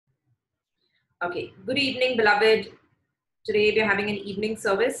Okay, good evening, beloved. Today we are having an evening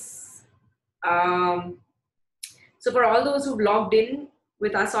service. Um, so for all those who've logged in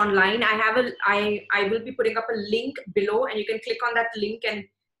with us online, I will be putting up a link below, and you can click on that link, and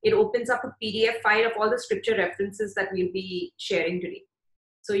it opens up a PDF file of all the scripture references that we'll be sharing today.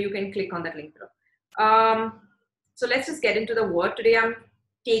 So you can click on that link below. So let's just get into the word. Today I'm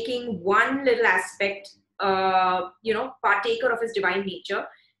taking one little aspect, partaker of his divine nature.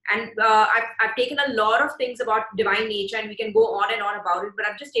 And I've taken a lot of things about divine nature, and we can go on and on about it, but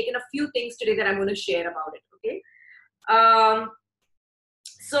I've just taken a few things today that I'm going to share about it, okay?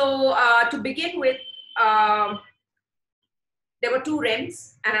 To begin with, there were two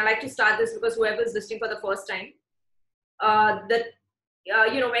realms, and I like to start this because whoever is listening for the first time,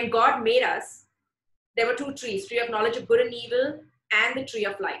 when God made us, there were two trees, tree of knowledge of good and evil and the tree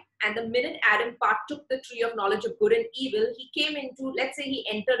of life. And the minute Adam partook the tree of knowledge of good and evil, he came into, let's say he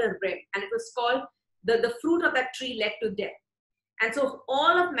entered a realm, and it was called, the fruit of that tree led to death. And so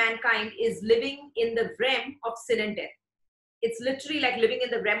all of mankind is living in the realm of sin and death. It's literally like living in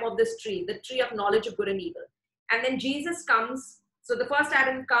the realm of this tree, the tree of knowledge of good and evil. And then Jesus comes. So the first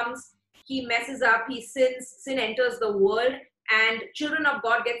Adam comes, he messes up, he sins, sin enters the world, and children of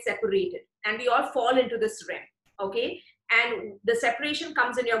God get separated. And we all fall into this realm, okay? And the separation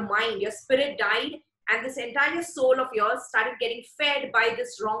comes in your mind. Your spirit died, and this entire soul of yours started getting fed by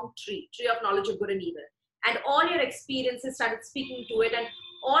this wrong tree of knowledge of good and evil. And all your experiences started speaking to it, and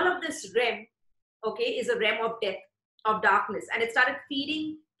all of this realm, okay, is a realm of death, of darkness. And it started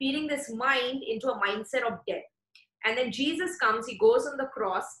feeding this mind into a mindset of death. And then Jesus comes, he goes on the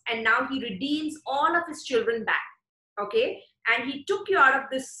cross, and now he redeems all of his children back, okay? And he took you out of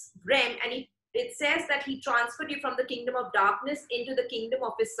this realm, and it says that he transferred you from the kingdom of darkness into the kingdom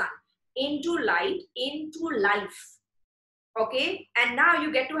of his son, into light, into life, okay? And now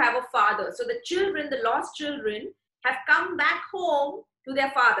you get to have a father. So the children, the lost children, have come back home to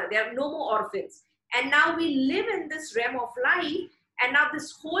their father. They are no more orphans. And now we live in this realm of life, and now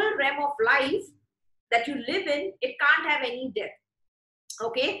this whole realm of life that you live in, it can't have any death,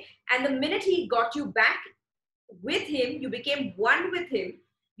 okay? And the minute he got you back with him, you became one with him,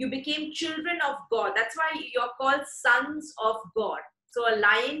 you became children of God. That's why you're called sons of God. So a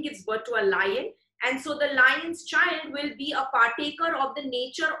lion gives birth to a lion, and so the lion's child will be a partaker of the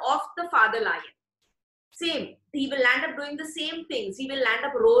nature of the father lion. Same, he will land up doing the same things, he will land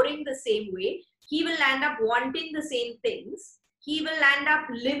up roaring the same way, he will land up wanting the same things, he will land up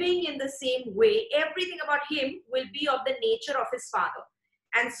living in the same way. Everything about him will be of the nature of his father.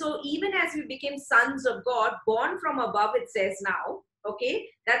 And so even as we became sons of God, born from above, it says now, okay,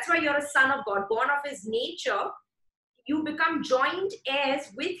 that's why you're a son of God, born of his nature, you become joint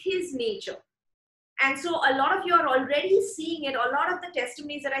heirs with his nature. And so a lot of you are already seeing it. A lot of the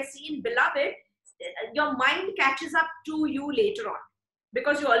testimonies that I see in Beloved, your mind catches up to you later on,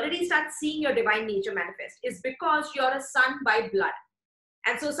 because you already start seeing your divine nature manifest. It's because you're a son by blood.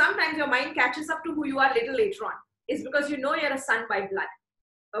 And so sometimes your mind catches up to who you are little later on. It's because you know you're a son by blood.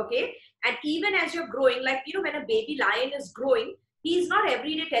 Okay, and even as you're growing, like, you know, when a baby lion is growing, he's not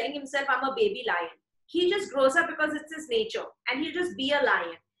every day telling himself, I'm a baby lion. He just grows up because it's his nature, and he'll just be a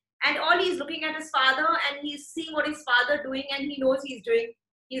lion. And all he's looking at his father, and he's seeing what his father doing, and he knows he's doing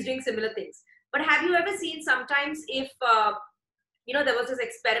similar things. But have you ever seen sometimes if, there was this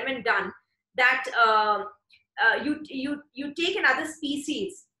experiment done that you take another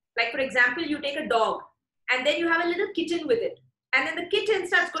species, like for example, you take a dog, and then you have a little kitten with it. And then the kitten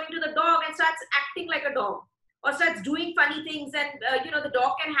starts going to the dog and starts acting like a dog, or starts doing funny things. And, the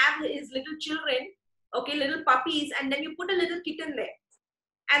dog can have his little children, okay, little puppies, and then you put a little kitten there.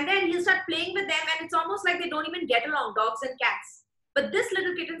 And then you start playing with them, and it's almost like they don't even get along, dogs and cats. But this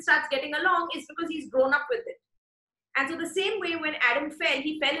little kitten starts getting along is because he's grown up with it. And so the same way when Adam fell,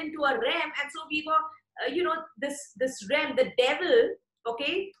 he fell into a realm. And so we were, this realm, the devil,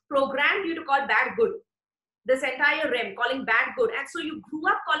 okay, programmed you to call bad good. This entire realm, calling bad good. And so you grew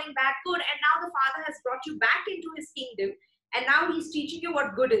up calling bad good, and now the Father has brought you back into his kingdom, and now he's teaching you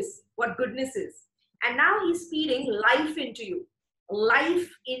what good is, what goodness is. And now he's feeding life into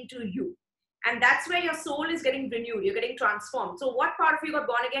you. And that's where your soul is getting renewed, you're getting transformed. So what part of you got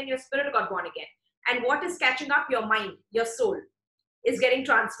born again? Your spirit got born again. And what is catching up? Your mind, your soul is getting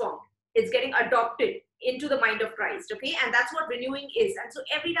transformed. It's getting adopted into the mind of Christ, okay? And that's what renewing is. And so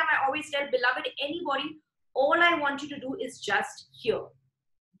every time I always tell, beloved, anybody, all I want you to do is just hear.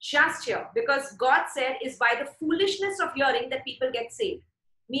 Just hear. Because God said is by the foolishness of hearing that people get saved.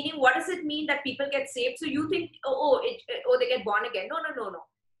 Meaning, what does it mean that people get saved? So you think, they get born again. No.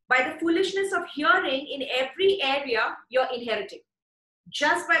 By the foolishness of hearing, in every area, you're inheriting.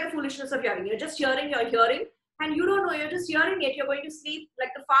 just by the foolishness of hearing. You're just hearing, and you don't know, you're just hearing it. You're going to sleep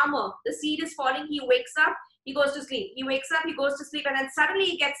like the farmer. The seed is falling, he wakes up, he goes to sleep. He wakes up, he goes to sleep, and then suddenly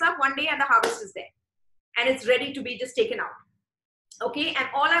he gets up one day and the harvest is there. And it's ready to be just taken out. Okay, and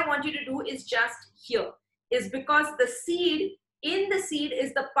all I want you to do is just hear. Is because the seed, in the seed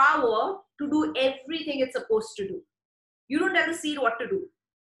is the power to do everything it's supposed to do. You don't tell the seed what to do.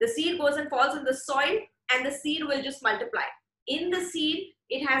 The seed goes and falls in the soil and the seed will just multiply. In the seed,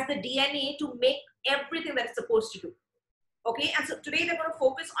 it has the DNA to make everything that it's supposed to do. Okay, and so today they're going to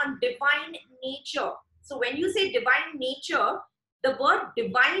focus on divine nature. So when you say divine nature, the word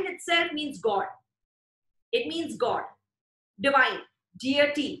divine itself means God. It means God, divine,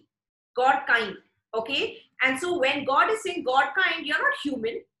 deity, God kind. Okay, and so when God is saying God kind, you're not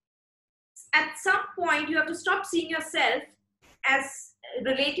human. At some point, you have to stop seeing yourself as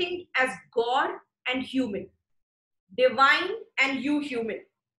relating as God and human, divine and you human.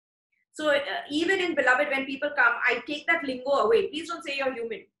 So even in Beloved, when people come, I take that lingo away. Please don't say you're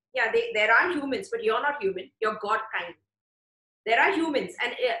human. Yeah, there are humans, but you're not human. You're God kind. There are humans,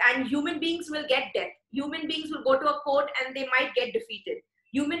 and human beings will get death. Human beings will go to a court and they might get defeated.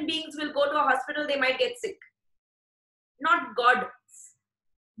 Human beings will go to a hospital, they might get sick. Not gods.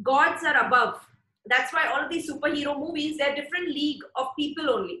 Gods are above. That's why all of these superhero movies, they're different league of people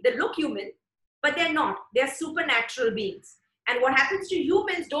only. They look human, but they're not. They're supernatural beings. And what happens to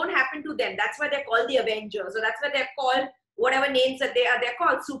humans don't happen to them. That's why they're called the Avengers. So that's why they're called whatever names that they are. They're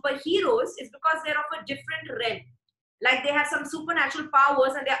called superheroes is because they're of a different realm. Like they have some supernatural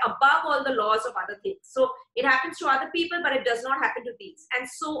powers and they're above all the laws of other things. So it happens to other people, but it does not happen to these. And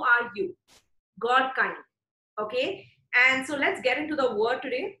so are you. God kind. Okay. And so let's get into the word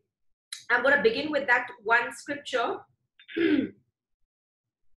today. I'm going to begin with that one scripture.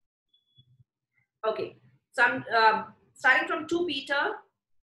 Okay. So I'm starting from 2 Peter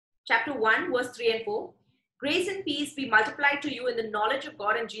chapter 1, verse 3 and 4. Grace and peace be multiplied to you in the knowledge of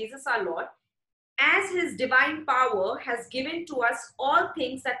God and Jesus our Lord, as his divine power has given to us all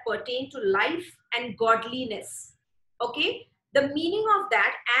things that pertain to life and godliness. Okay? The meaning of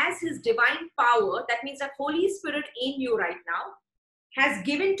that, as his divine power, that means that Holy Spirit in you right now, has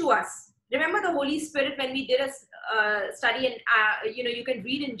given to us. Remember the Holy Spirit, when we did a study, and you can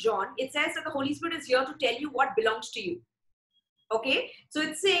read in John, it says that the Holy Spirit is here to tell you what belongs to you. Okay, so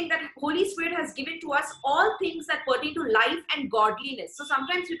it's saying that Holy Spirit has given to us all things that pertain to life and godliness. So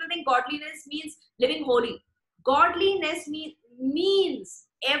sometimes people think godliness means living holy. Godliness means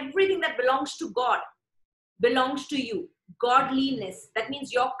everything that belongs to God belongs to you. Godliness, that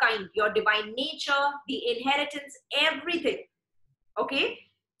means your kind, your divine nature, the inheritance, everything. Okay,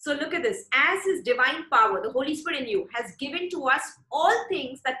 so look at this. As his divine power, the Holy Spirit in you, has given to us all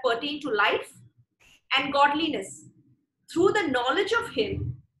things that pertain to life and godliness, through the knowledge of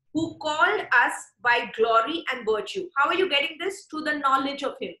him who called us by glory and virtue. How are you getting this? Through the knowledge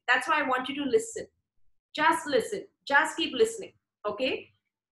of him. That's why I want you to listen. Just listen. Just keep listening. Okay?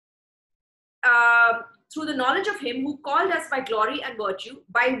 Through the knowledge of him who called us by glory and virtue,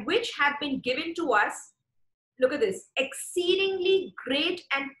 by which have been given to us, look at this, exceedingly great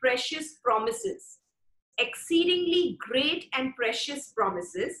and precious promises. Exceedingly great and precious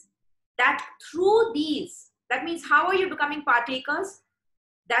promises, that through these, that means how are you becoming partakers?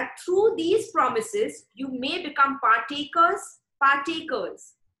 That through these promises, you may become partakers.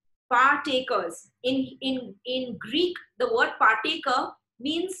 In Greek, the word partaker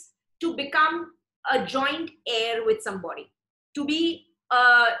means to become a joint heir with somebody, to be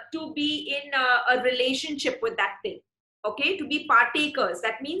in a relationship with that thing. Okay, to be partakers,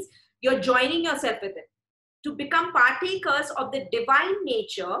 that means you're joining yourself with it. To become partakers of the divine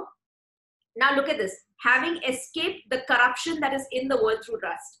nature. Now look at this. Having escaped the corruption that is in the world through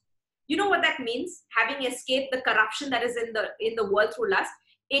lust. You know what that means? Having escaped the corruption that is in the world through lust.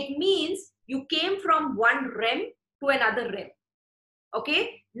 It means you came from one realm to another realm.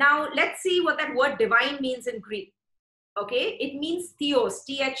 Okay. Now let's see what that word divine means in Greek. Okay. It means theos,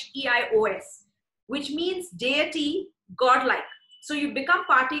 T-H-E-I-O-S, which means deity, godlike. So you become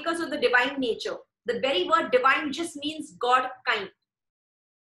partakers of the divine nature. The very word divine just means God kind.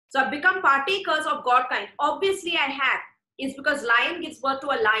 So I've become partakers of God kind. Obviously I have. It's because lion gives birth to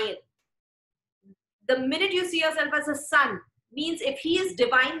a lion. The minute you see yourself as a son, means if he is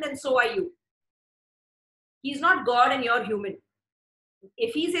divine, then so are you. He's not God and you're human.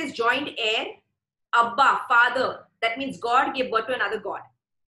 If he says joined heir, Abba, father, that means God gave birth to another God.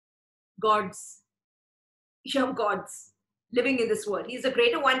 Gods. You're gods living in this world. He's the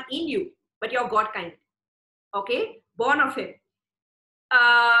greater one in you, but you're God kind. Okay? Born of him.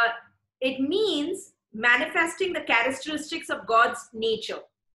 It means manifesting the characteristics of God's nature.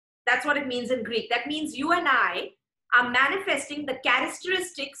 That's what it means in Greek. That means you and I are manifesting the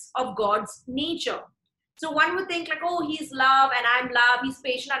characteristics of God's nature. So one would think like, oh, he's love and I'm love, he's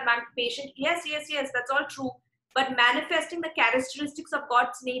patient and I'm patient. Yes, yes, yes, that's all true. But manifesting the characteristics of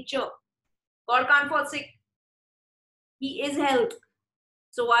God's nature. God can't fall sick. He is health.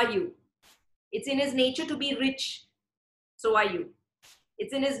 So are you. It's in his nature to be rich. So are you.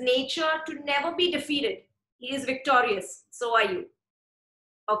 It's in his nature to never be defeated. He is victorious. So are you.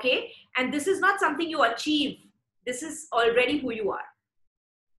 Okay? And this is not something you achieve. This is already who you are.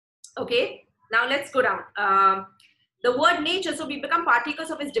 Okay? Now let's go down. The word nature, so we become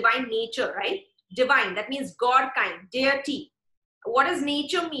partakers of his divine nature, right? Divine, that means God kind, deity. What does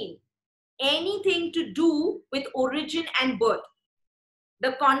nature mean? Anything to do with origin and birth.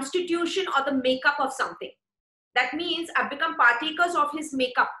 The constitution or the makeup of something. That means I've become partakers of his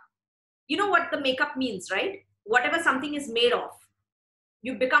makeup. You know what the makeup means, right? Whatever something is made of.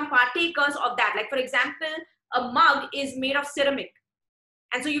 You become partakers of that. Like for example, a mug is made of ceramic.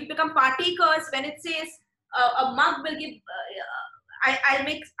 And so you become partakers when it says a mug will give, I'll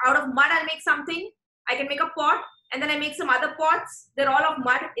make, out of mud I'll make something. I can make a pot and then I make some other pots. They're all of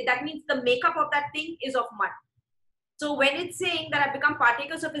mud. That means the makeup of that thing is of mud. So when it's saying that I become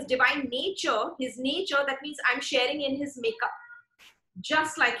partakers of his divine nature, that means I'm sharing in his makeup.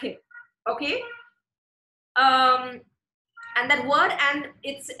 Just like him. Okay? And that word, and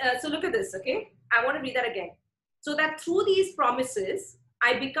it's, so look at this, okay? I want to read that again. So that through these promises,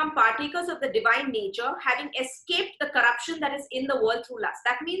 I become partakers of the divine nature, having escaped the corruption that is in the world through lust.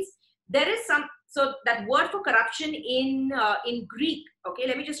 That means there is some, so that word for corruption in Greek, okay,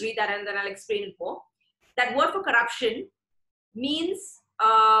 let me just read that and then I'll explain it more. That word for corruption means,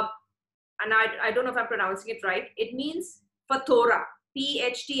 and I don't know if I'm pronouncing it right, it means Phthora,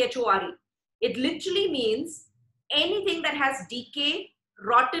 Phthore. It literally means anything that has decay,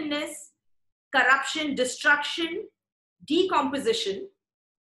 rottenness, corruption, destruction, decomposition,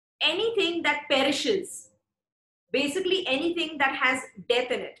 anything that perishes, basically anything that has death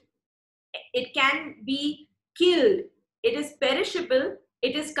in it. It can be killed, it is perishable,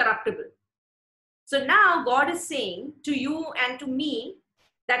 it is corruptible. So now God is saying to you and to me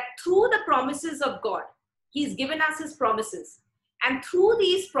that through the promises of God, he's given us his promises. And through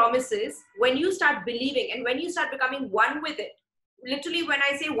these promises, when you start believing and when you start becoming one with it, literally when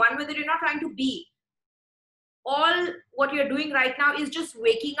I say one with it, you're not trying to be. All what you're doing right now is just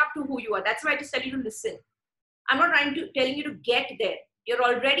waking up to who you are. That's why I just tell you to listen. I'm not telling you to get there. You're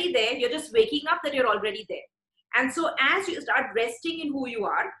already there. You're just waking up that you're already there. And so as you start resting in who you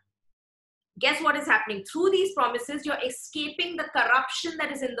are, guess what is happening? Through these promises, you're escaping the corruption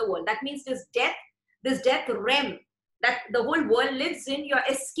that is in the world. That means this death realm that the whole world lives in, you're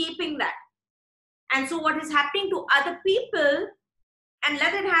escaping that. And so what is happening to other people, and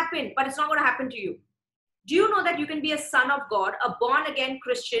let it happen, but it's not going to happen to you. Do you know that you can be a son of God, a born-again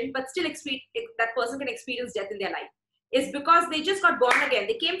Christian, but still that person can experience death in their life? It's because they just got born again.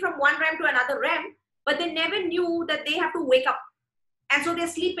 They came from one realm to another realm, but they never knew that they have to wake up. And so they're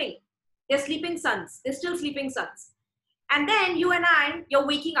sleeping. They're sleeping sons. They're still sleeping sons. And then you and I, you're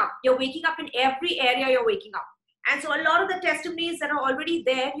waking up. You're waking up in every area you're waking up. And so a lot of the testimonies that are already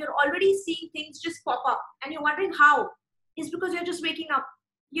there, you're already seeing things just pop up. And you're wondering how. It's because you're just waking up.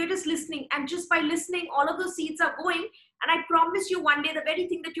 You're just listening. And just by listening, all of those seeds are going. And I promise you one day, the very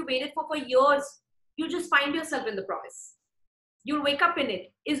thing that you waited for years, you'll just find yourself in the promise. You'll wake up in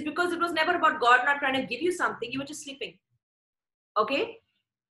it. It's because it was never about God not trying to give you something. You were just sleeping. Okay?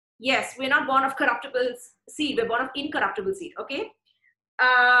 Yes, we're not born of corruptible seed. We're born of incorruptible seed. Okay?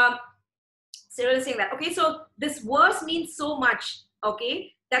 Cyril is saying that. Okay, so this verse means so much.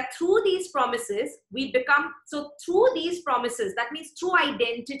 Okay? That through these promises, we become, so through these promises, that means through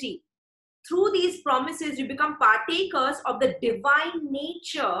identity, through these promises, you become partakers of the divine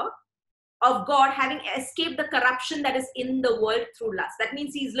nature of God, having escaped the corruption that is in the world through lust. That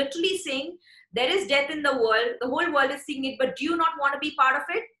means he's literally saying, there is death in the world, the whole world is seeing it, but do you not want to be part of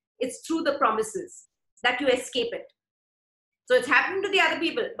it? It's through the promises that you escape it. So it's happening to the other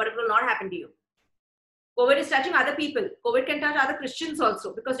people, but it will not happen to you. COVID is touching other people. COVID can touch other Christians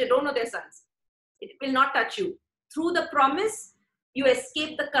also because they don't know their sons. It will not touch you. Through the promise, you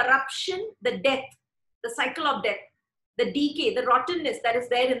escape the corruption, the death, the cycle of death, the decay, the rottenness that is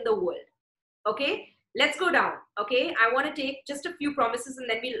there in the world. Okay, let's go down. Okay, I want to take just a few promises and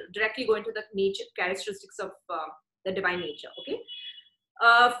then we'll directly go into the nature characteristics of the divine nature. Okay,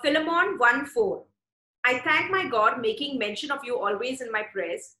 Philemon 1:4. I thank my God, making mention of you always in my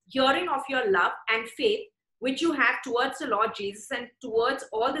prayers, hearing of your love and faith which you have towards the Lord Jesus and towards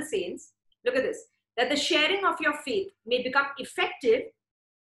all the saints. Look at this. that the sharing of your faith may become effective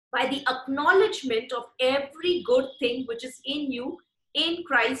by the acknowledgement of every good thing which is in you in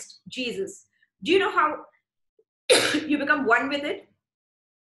Christ Jesus. Do you know how you become one with it?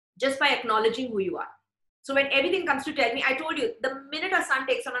 Just by acknowledging who you are. So when everything comes to tell me, I told you, the minute a son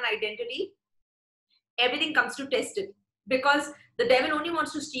takes on an identity, everything comes to test it, because the devil only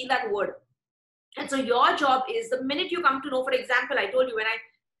wants to steal that word. And so your job is, the minute you come to know, for example, I told you,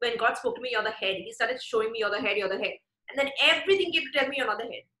 when God spoke to me, you're the head, he started showing me you're the head, you're the head. And then everything came to tell me you're not the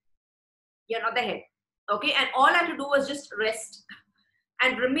head. You're not the head. Okay. And all I had to do was just rest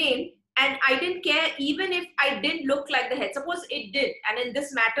and remain. And I didn't care even if I didn't look like the head. Suppose it did. And in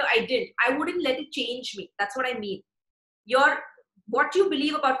this matter, I did. I wouldn't let it change me. That's what I mean. What you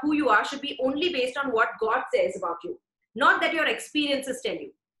believe about who you are should be only based on what God says about you. Not that your experiences tell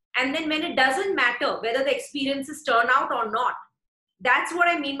you. And then when it doesn't matter whether the experiences turn out or not, that's what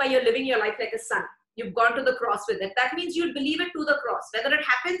I mean by you're living your life like a son. You've gone to the cross with it. That means you'll believe it to the cross. Whether it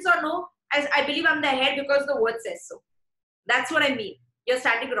happens or no, as I believe I'm the head because the word says so. That's what I mean. You're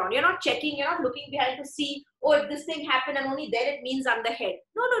standing around. You're not checking. You're not looking behind to see, oh, if this thing happened and only then it means I'm the head.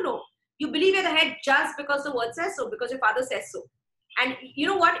 No, no, no. You believe you're the head just because the word says so, because your father says so. And you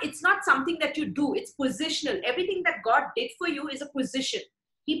know what? It's not something that you do. It's positional. Everything that God did for you is a position.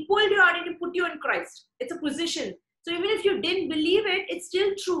 He pulled you out and he put you in Christ. It's a position. So even if you didn't believe it, it's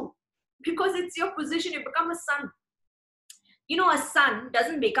still true because it's your position. You become a son. You know, a son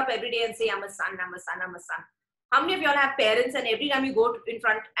doesn't wake up every day and say, I'm a son, I'm a son, I'm a son. How many of y'all have parents and every time you go in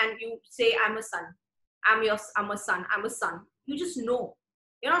front and you say, I'm a son, I'm a son, I'm a son, you just know.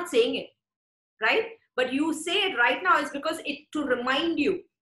 You're not saying it, right? But you say it right now is because it to remind you.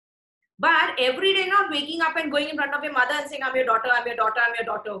 But every day not waking up and going in front of your mother and saying, I'm your daughter, I'm your daughter, I'm your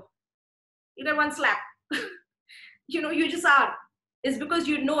daughter. You get one slap. You know, you just are. It's because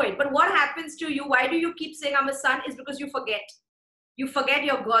you know it. But what happens to you? Why do you keep saying I'm a son? Is because you forget. You forget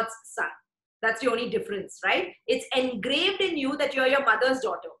you're God's son. That's the only difference, right? It's engraved in you that you're your mother's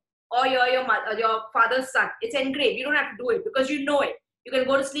daughter or you're your father's son. It's engraved. You don't have to do it because you know it. You can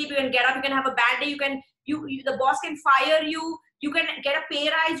go to sleep. You can get up. You can have a bad day. The boss can fire you. You can get a pay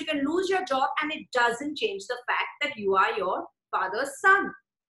rise. You can lose your job, and it doesn't change the fact that you are your father's son,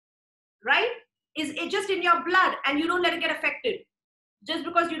 right? It's just in your blood, and you don't let it get affected. Just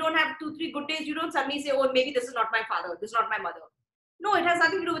because you don't have 2-3 good days, you don't suddenly say, oh, maybe this is not my father. This is not my mother. No, it has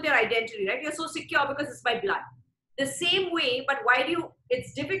nothing to do with your identity, right? You're so secure because it's my blood. The same way, but why do you,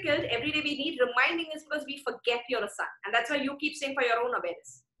 it's difficult. Every day we need reminding is because we forget you're a son. And that's why you keep saying for your own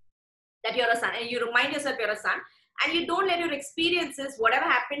awareness that you're a son. And you remind yourself you're a son. And you don't let your experiences, whatever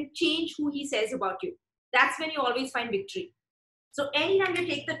happened, change who he says about you. That's when you always find victory. So anytime you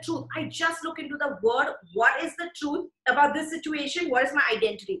take the truth, I just look into the word. What is the truth about this situation? What is my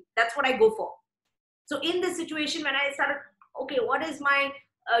identity? That's what I go for. So in this situation, when I started, okay, what is my,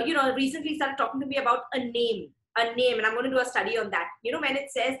 recently started talking to me about a name, and I'm going to do a study on that. You know, when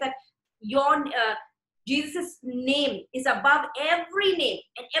it says that your, Jesus' name is above every name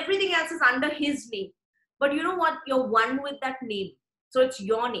and everything else is under his name. But you know what? You're one with that name. So it's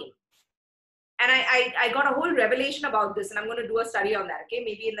your name. And I got a whole revelation about this, and I'm going to do a study on that, okay?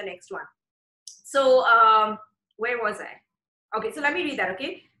 Maybe in the next one. So where was I? Okay, so let me read that,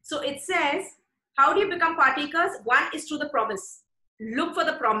 okay? So it says, how do you become partakers? One is through the promise. Look for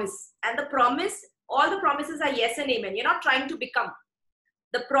the promise. And the promise, all the promises are yes and amen. You're not trying to become.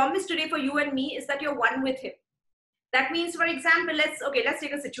 The promise today for you and me is that you're one with him. That means, for example, let's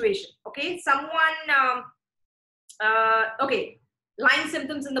take a situation, okay? Someone, lying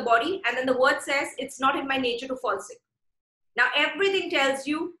symptoms in the body, and then the word says, it's not in my nature to fall sick. Now, everything tells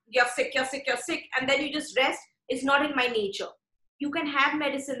you, you're sick, you're sick, you're sick, and then you just rest. It's not in my nature. You can have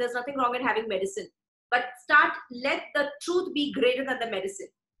medicine. There's nothing wrong in having medicine. But let the truth be greater than the medicine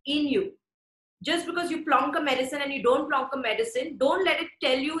in you. Just because you plonk a medicine and you don't plonk a medicine, don't let it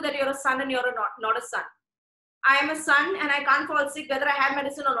tell you that you're a son and you're not a son. I am a son and I can't fall sick whether I have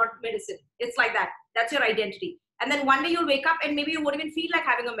medicine or not medicine. It's like that. That's your identity. And then one day you'll wake up and maybe you won't even feel like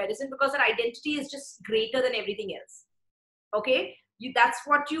having a medicine because that identity is just greater than everything else. Okay? That's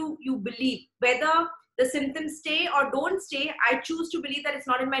what you believe. Whether the symptoms stay or don't stay, I choose to believe that it's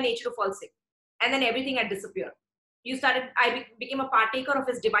not in my nature to fall sick. And then everything had disappeared. I became a partaker of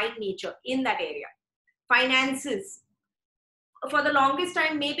his divine nature in that area. Finances. For the longest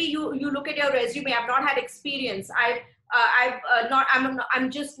time, maybe you look at your resume. I've not had experience.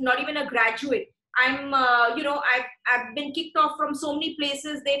 I'm just not even a graduate. I've been kicked off from so many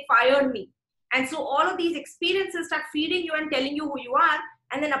places. They fired me. And so all of these experiences start feeding you and telling you who you are.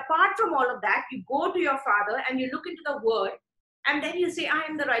 And then apart from all of that, you go to your father and you look into the word And then you say, I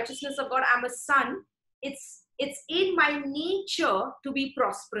am the righteousness of God, I'm a son. It's in my nature to be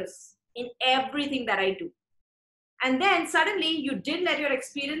prosperous in everything that I do. And then suddenly you didn't let your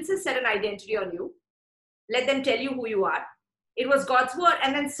experiences set an identity on you. Let them tell you who you are. It was God's word.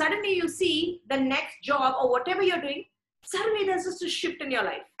 And then suddenly you see the next job or whatever you're doing, suddenly there's just a shift in your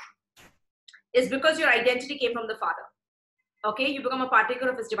life. It's because your identity came from the Father. Okay, you become a partaker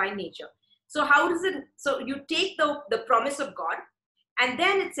of his divine nature. So how does it, so you take the promise of God, and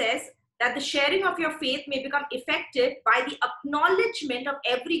then it says that the sharing of your faith may become effective by the acknowledgement of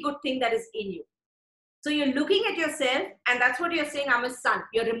every good thing that is in you. So you're looking at yourself, and that's what you're saying, I'm a son.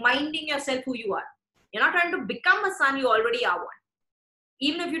 You're reminding yourself who you are. You're not trying to become a son, you already are one.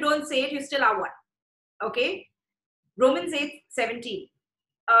 Even if you don't say it, you still are one. Okay? Romans 8:17.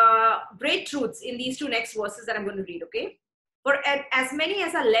 Great truths in these two next verses that I'm going to read, okay? For as many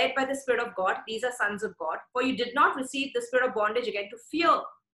as are led by the Spirit of God, these are sons of God. For you did not receive the spirit of bondage again to fear,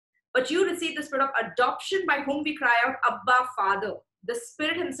 but you received the spirit of adoption by whom we cry out, Abba, Father. The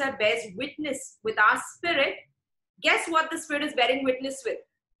Spirit himself bears witness with our spirit. Guess what the Spirit is bearing witness with?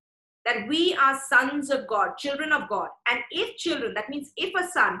 That we are sons of God, children of God. And if children, that means if a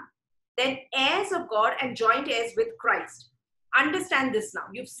son, then heirs of God and joint heirs with Christ. Understand this now.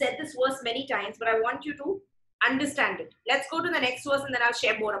 You've said this verse many times, but I want you to understand it. Let's go to the next verse and then I'll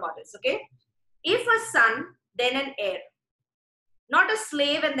share more about this, okay? If a son, then an heir. Not a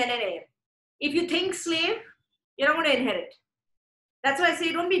slave and then an heir. If you think slave, you're not going to inherit. That's why I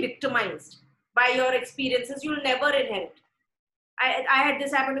say don't be victimized by your experiences. You'll never inherit. I had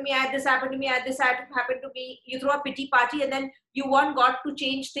this happen to me, I had this happen to me, I had this happen to me. You throw a pity party and then you want God to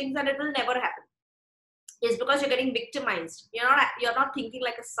change things and it will never happen. It's because you're getting victimized. You're not thinking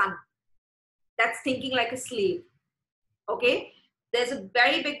like a son. That's thinking like a slave. Okay? There's a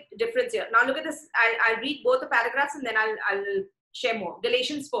very big difference here. Now look at this. I'll read both the paragraphs and then I'll share more.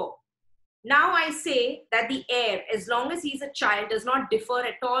 Galatians 4. Now I say that the heir, as long as he's a child, does not differ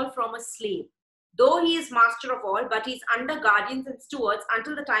at all from a slave. Though he is master of all, but he's under guardians and stewards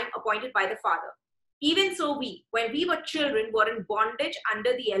until the time appointed by the Father. Even so we, when we were children, were in bondage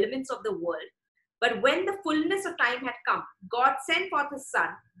under the elements of the world. But when the fullness of time had come, God sent forth his Son,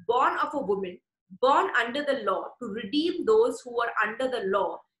 born of a woman, born under the law, to redeem those who were under the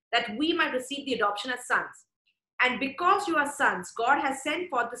law, that we might receive the adoption as sons. And because you are sons, God has sent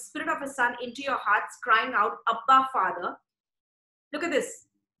forth the Spirit of his Son into your hearts, crying out, Abba, Father. Look at this.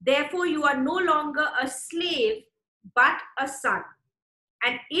 Therefore, you are no longer a slave, but a son.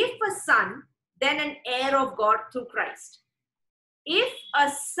 And if a son, then an heir of God through Christ. If a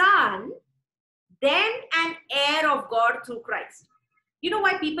son, then an heir of God through Christ. You know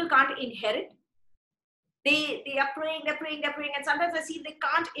why people can't inherit? They are praying, and sometimes I see they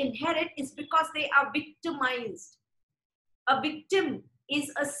can't inherit is because they are victimized. A victim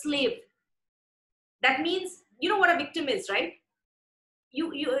is a slave. That means, you know what a victim is, right?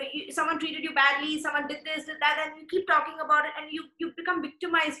 Someone treated you badly, someone did this, did that, and you keep talking about it and you become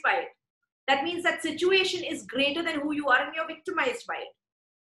victimized by it. That means that situation is greater than who you are and you're victimized by it.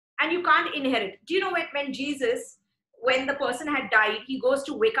 And you can't inherit. Do you know when Jesus, when the person had died, he goes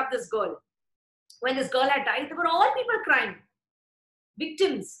to wake up this girl. When this girl had died, there were all people crying.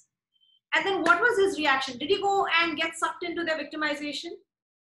 Victims. And then what was his reaction? Did he go and get sucked into their victimization?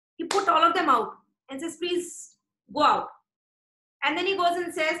 He put all of them out and says, please go out. And then he goes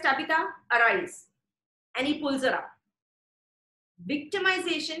and says, Tabitha, arise. And he pulls her up.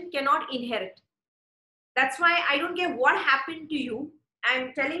 Victimization cannot inherit. That's why I don't care what happened to you.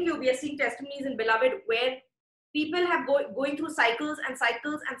 I'm telling you, we are seeing testimonies in Beloved where people have going through cycles and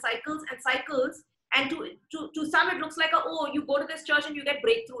cycles and cycles and cycles. And to some, it looks like, you go to this church and you get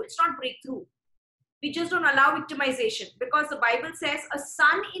breakthrough. It's not breakthrough. We just don't allow victimization because the Bible says a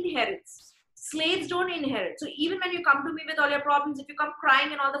son inherits. Slaves don't inherit. So even when you come to me with all your problems, if you come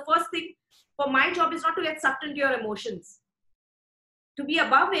crying and all, the first thing for my job is not to get sucked into your emotions. To be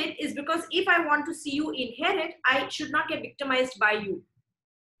above it is because if I want to see you inherit, I should not get victimized by you.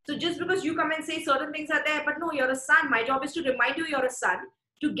 So just because you come and say certain things are there, but no, you're a son. My job is to remind you you're a son,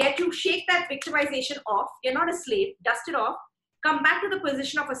 to get you, shake that victimization off. You're not a slave, dust it off. Come back to the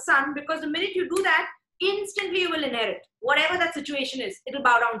position of a son, because the minute you do that, instantly you will inherit. Whatever that situation is, it will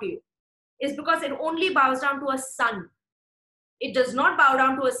bow down to you. It's because it only bows down to a son. It does not bow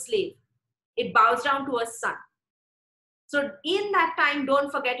down to a slave. It bows down to a son. So in that time,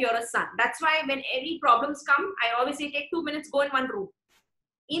 don't forget you're a son. That's why when any problems come, I always say, take 2 minutes, go in one room.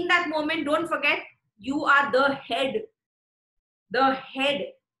 In that moment, don't forget, you are the head. The head.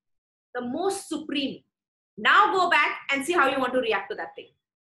 The most supreme. Now go back and see how you want to react to that thing.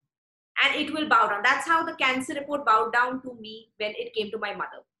 and it will bow down. That's how the cancer report bowed down to me when it came to my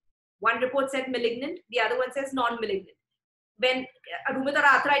mother. One report said malignant, the other one says non-malignant. When rheumatoid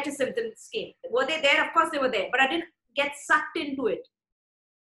arthritis symptoms came, were they there? Of course they were there, but I didn't get sucked into it.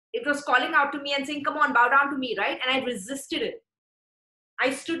 It was calling out to me and saying, come on, bow down to me, right? And I resisted it.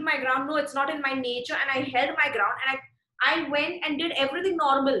 I stood my ground. No, it's not in my nature. And I held my ground, and I went and did everything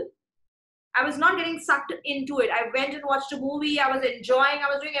normal. I was not getting sucked into it. I went and watched a movie. I was enjoying. I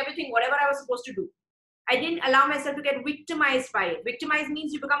was doing everything, whatever I was supposed to do. I didn't allow myself to get victimized by it. Victimized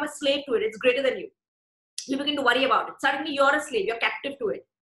means you become a slave to it. It's greater than you. You begin to worry about it. Suddenly you're a slave. You're captive to it.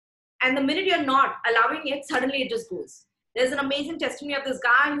 And the minute you're not allowing it, suddenly it just goes. There's an amazing testimony of this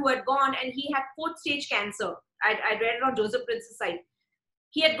guy who had gone, and he had 4th stage cancer. I read it on Joseph Prince's site.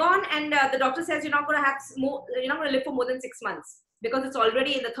 He had gone, and the doctor says you're not going to live for more than 6 months, because it's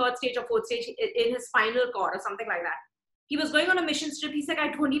already in the 3rd stage or 4th stage in his spinal cord or something like that. He was going on a mission trip. He said, I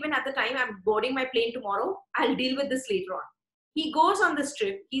don't even have the time. I'm boarding my plane tomorrow. I'll deal with this later on. He goes on this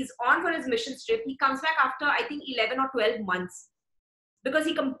trip. He's on for his mission trip. He comes back after, I think, 11 or 12 months because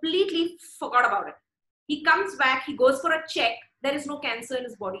he completely forgot about it. He comes back. He goes for a check. There is no cancer in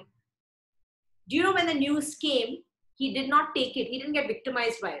his body. Do you know when the news came, he did not take it. He didn't get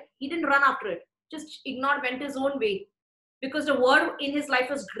victimized by it. He didn't run after it. Just ignored, went his own way, because the word in his life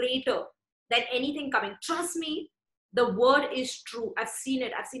was greater than anything coming. Trust me, the word is true. I've seen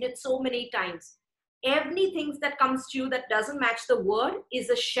it. I've seen it so many times. Everything that comes to you that doesn't match the word is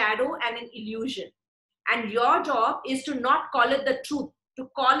a shadow and an illusion. And your job is to not call it the truth, to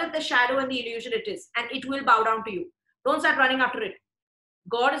call it the shadow and the illusion it is. And it will bow down to you. Don't start running after it.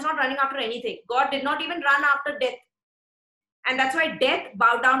 God is not running after anything. God did not even run after death. And that's why death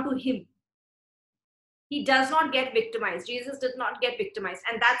bowed down to him. He does not get victimized. Jesus did not get victimized.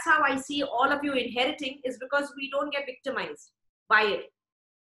 And that's how I see all of you inheriting, is because we don't get victimized by it.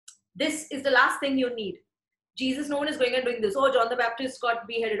 This is the last thing you need. Jesus, no one is going and doing this. Oh, John the Baptist got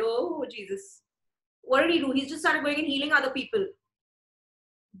beheaded. Oh, Jesus. What did he do? He just started going and healing other people.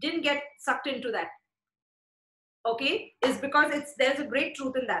 Didn't get sucked into that. Okay? It's because there's a great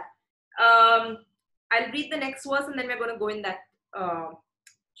truth in that. I'll read the next verse and then we're going to go in that.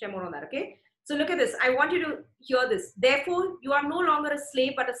 Share more on that. Okay? So look at this. I want you to hear this. Therefore, you are no longer a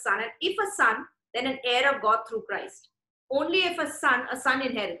slave but a son. And if a son, then an heir of God through Christ. Only if a son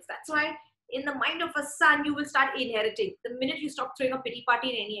inherits. That's why in the mind of a son, you will start inheriting. The minute you stop throwing a pity party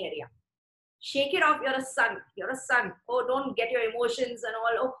in any area. Shake it off. You're a son. You're a son. Oh, don't get your emotions and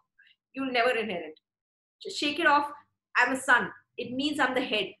all. Oh, you'll never inherit. Just shake it off. I'm a son. It means I'm the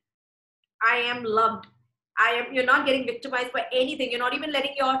head. I am loved. You're not getting victimized by anything. You're not even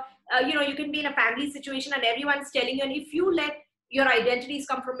letting your, you can be in a family situation and everyone's telling you, and if you let your identities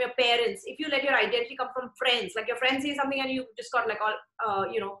come from your parents, if you let your identity come from friends, like your friends say something and you just got like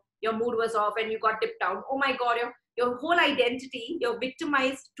all, your mood was off and you got dipped down. Oh my God, your whole identity, you're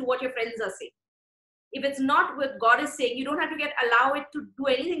victimized to what your friends are saying. If it's not what God is saying, you don't have to allow it to do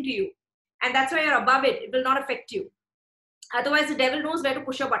anything to you. And that's why you're above it. It will not affect you. Otherwise, the devil knows where to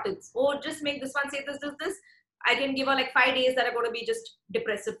push your buttons. Oh, just make this one say this. I can give her like 5 days that are going to be just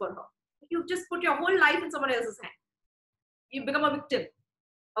depressive for her. You just put your whole life in someone else's hand. You become a victim.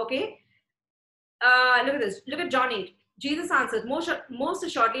 Okay? Look at this. Look at John 8. Jesus answered, most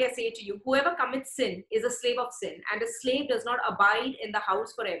assuredly I say to you, whoever commits sin is a slave of sin, and a slave does not abide in the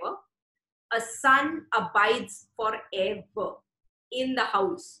house forever. A son abides forever in the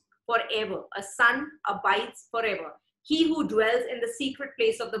house. Forever. A son abides forever. He who dwells in the secret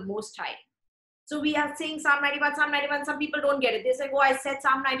place of the Most High. So we are saying Psalm 91. Some people don't get it. They say, oh, I said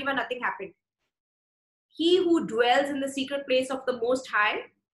Psalm 91, nothing happened. He who dwells in the secret place of the Most High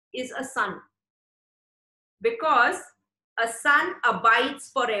is a son. Because a son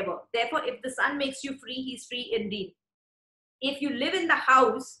abides forever. Therefore, if the son makes you free, he's free indeed. If you live in the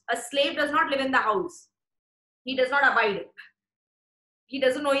house, a slave does not live in the house. He does not abide. He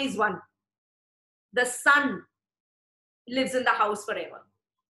doesn't know he's one. The son lives in the house forever.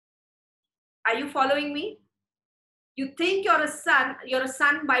 Are you following me? You think you're a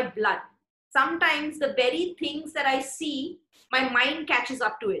son by blood. Sometimes the very things that I see, my mind catches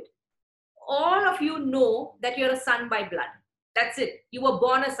up to it. All of you know that you're a son by blood. That's it. You were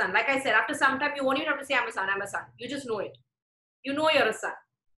born a son. Like I said, after some time, you won't even have to say, I'm a son. You just know it. You know you're a son.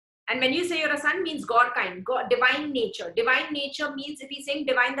 And when you say you're a son, means God kind, God, divine nature. Divine nature means, if he's saying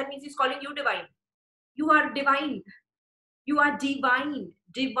divine, that means he's calling you divine. You are divine. You are divine.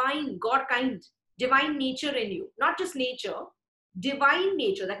 Divine, God kind. Divine nature in you. Not just nature. Divine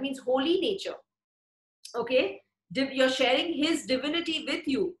nature. That means holy nature. Okay? You're sharing his divinity with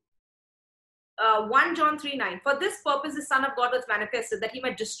you. 1 John 3:9. For this purpose, the Son of God was manifested, that he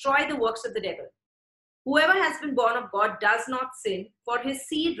might destroy the works of the devil. Whoever has been born of God does not sin, for his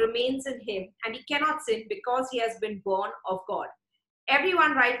seed remains in him, and he cannot sin because he has been born of God.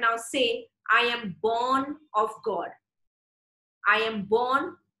 Everyone right now say, I am born of God. I am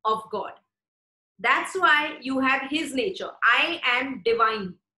born of God. That's why you have his nature. I am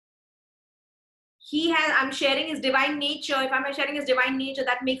divine. I'm sharing his divine nature. If I'm sharing his divine nature,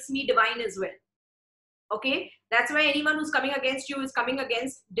 that makes me divine as well. Okay? That's why anyone who's coming against you is coming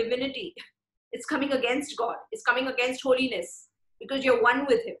against divinity. It's coming against God. It's coming against holiness because you're one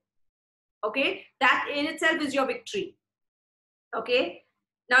with him. Okay? That in itself is your victory. Okay?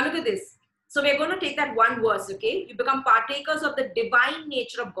 Now look at this. So we're going to take that one verse. Okay? You become partakers of the divine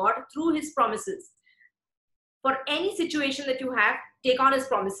nature of God through his promises. For any situation that you have, take on his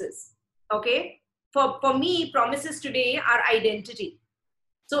promises. Okay? For me, promises today are identity.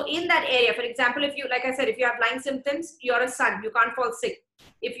 So in that area, for example, if you, like I said, if you have lying symptoms, you're a son, you can't fall sick.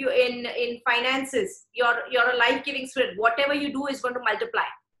 If you in finances, you're a life-giving spirit. Whatever you do is going to multiply.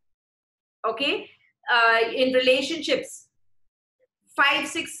 Okay? In relationships, 5,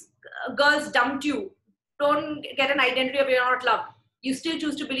 6 girls dumped you. Don't get an identity of you're not loved. You still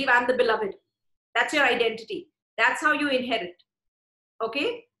choose to believe I'm the beloved. That's your identity. That's how you inherit.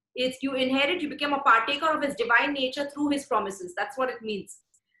 Okay? It's you inherit, you become a partaker of his divine nature through his promises. That's what it means.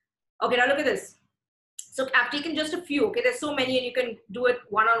 Okay, now look at this. So I've taken just a few. Okay, there's so many and you can do it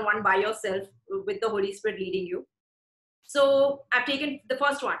one-on-one by yourself with the Holy Spirit leading you. So I've taken the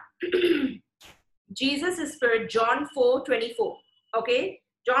first one. Jesus is spirit, John 4:24. Okay,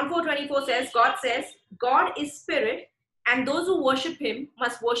 John 4:24 says, God is spirit, and those who worship him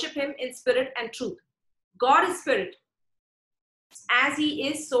must worship him in spirit and truth. God is spirit. As he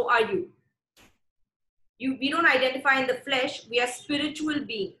is, so are you. We don't identify in the flesh. We are spiritual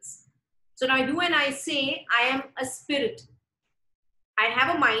beings. So now you and I say, I am a spirit. I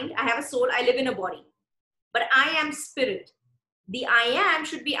have a mind. I have a soul. I live in a body. But I am spirit. The I am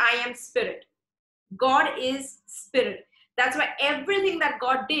should be I am spirit. God is spirit. That's why everything that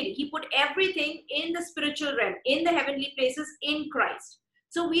God did, he put everything in the spiritual realm, in the heavenly places, in Christ.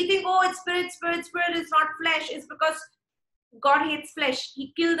 So we think, oh, it's spirit, spirit, spirit. It's not flesh. It's because God hates flesh.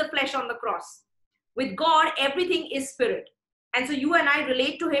 He killed the flesh on the cross. With God, everything is spirit. And so you and I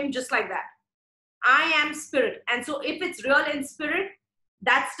relate to him just like that. I am spirit. And so if it's real in spirit,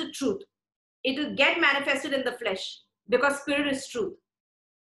 that's the truth. It will get manifested in the flesh because spirit is truth.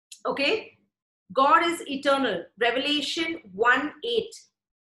 Okay? God is eternal. Revelation 1:8.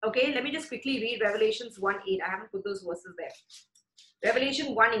 Okay, let me just quickly read Revelations 1:8. I haven't put those verses there.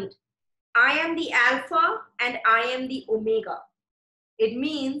 Revelation 1:8. I am the Alpha and I am the Omega. It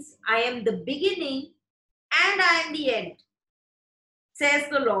means I am the beginning and I am the end, says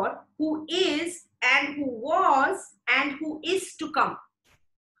the Lord, who is and who was and who is to come.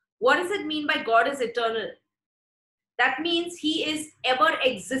 What does it mean by God is eternal? That means he is ever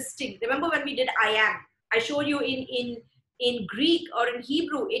existing. Remember when we did I am? I showed you in Greek or in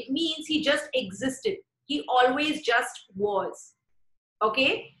Hebrew, it means he just existed. He always just was.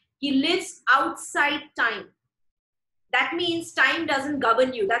 Okay? He lives outside time. That means time doesn't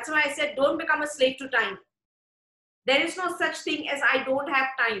govern you. That's why I said don't become a slave to time. There is no such thing as I don't have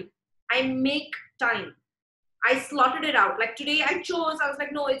time. I make time. I slotted it out. Like today I chose, I was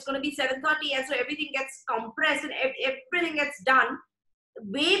like, no, it's going to be 7:30. And so everything gets compressed and everything gets done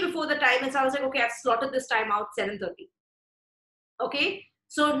way before the time. And so I was like, okay, I've slotted this time out 7:30. Okay.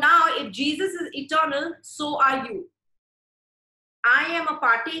 So now if Jesus is eternal, so are you. I am a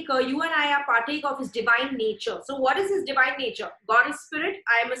partaker. You and I are partaker of his divine nature. So what is his divine nature? God is spirit.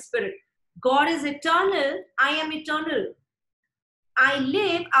 I am a spirit. God is eternal. I am eternal. I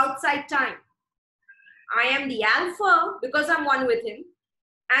live outside time. I am the Alpha because I'm one with him,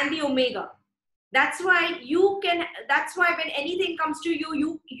 and the Omega. That's why when anything comes to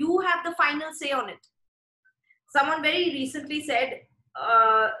you, you have the final say on it. Someone very recently said,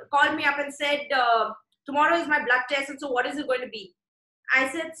 called me up and said, tomorrow is my blood test, and so what is it going to be? I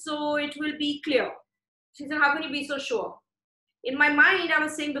said, so it will be clear. She said, how can you be so sure? In my mind, I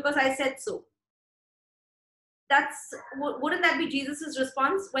was saying, because I said so. Wouldn't that be Jesus'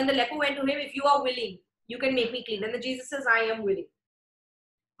 response? When the leper went to him, if you are willing, you can make me clean. And then Jesus says, I am willing.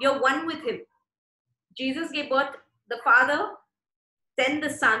 You're one with him. Jesus gave birth, the Father sent the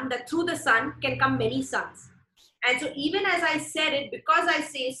Son, that through the Son can come many sons. And so even as I said it, because I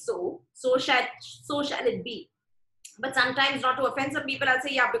say so, so shall it be. But sometimes, not to offend some people, I'll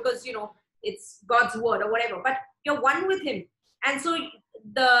say, yeah, because, it's God's word or whatever. But you're one with him. And so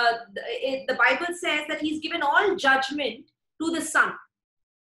the Bible says that he's given all judgment to the Son.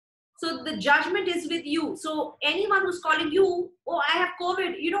 So the judgment is with you. So anyone who's calling you, oh, I have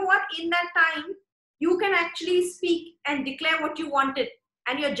COVID, you know what? In that time, you can actually speak and declare what you wanted.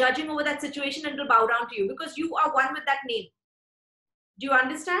 And you're judging over that situation and it'll bow down to you because you are one with that name. Do you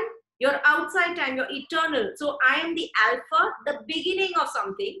understand? You're outside time, you're eternal. So I am the Alpha, the beginning of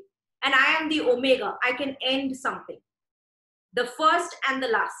something, and I am the Omega. I can end something. The first and the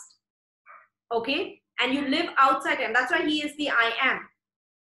last. Okay? And you live outside time. That's why he is the I am.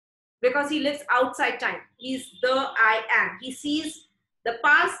 Because he lives outside time. He's the I am. He sees the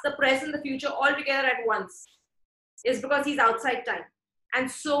past, the present, the future all together at once. It's because he's outside time. And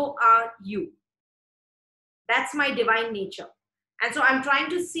so are you. That's my divine nature. And so I'm trying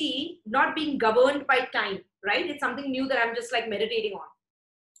to see not being governed by time, right? It's something new that I'm just like meditating on.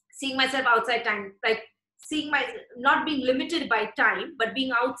 Seeing myself outside time, like seeing my, not being limited by time, but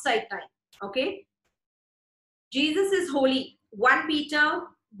being outside time, okay? Jesus is holy. 1 Peter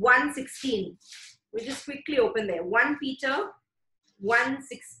 1:16. We just quickly open there. 1 Peter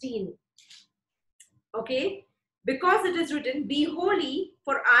 1:16. Okay? Because it is written, be holy,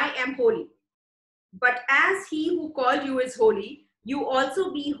 for I am holy. But as he who called you is holy, you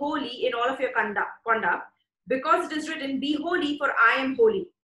also be holy in all of your conduct. Because it is written, be holy, for I am holy.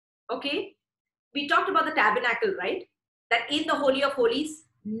 Okay? We talked about the tabernacle, right? That in the Holy of Holies,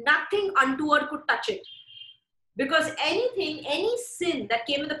 nothing untoward could touch it. Because anything, any sin that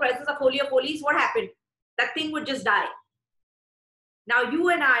came in the presence of Holy of Holies, what happened? That thing would just die. Now you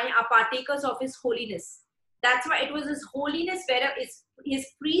and I are partakers of his holiness. That's why it was his holiness, where his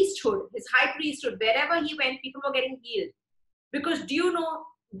priesthood, his high priesthood, wherever he went, people were getting healed. Because do you know,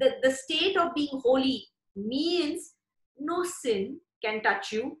 the state of being holy means no sin can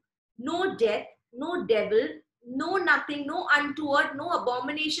touch you, no death, no devil, no nothing, no untoward, no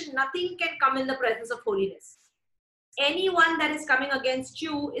abomination, nothing can come in the presence of holiness. Anyone that is coming against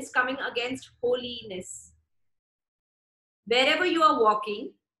you is coming against holiness. Wherever you are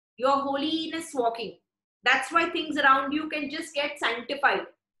walking, your holiness walking. That's why things around you can just get sanctified,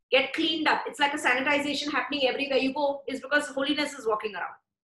 get cleaned up. It's like a sanitization happening everywhere you go, is because holiness is walking around.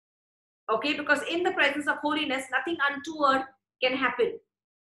 Okay, because in the presence of holiness, nothing untoward can happen,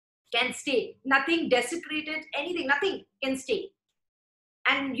 can stay. Nothing desecrated, anything, nothing can stay.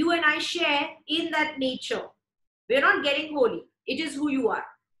 And you and I share in that nature. We're not getting holy. It is who you are.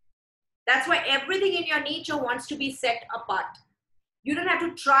 That's why everything in your nature wants to be set apart. You don't have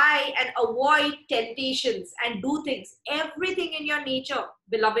to try and avoid temptations and do things. Everything in your nature,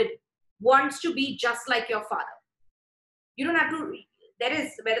 beloved, wants to be just like your Father. You don't have to, that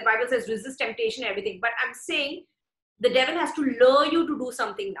is where the Bible says resist temptation, everything. But I'm saying the devil has to lure you to do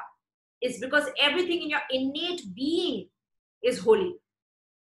something now. It's because everything in your innate being is holy.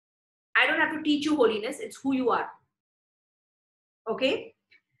 I don't have to teach you holiness. It's who you are. Okay?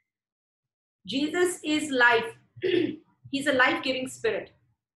 Jesus is life. He's a life-giving spirit.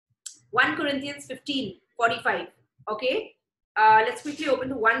 1 Corinthians 15:45. Okay? Let's quickly open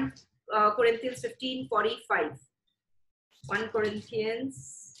to 1 Corinthians 15:45. 1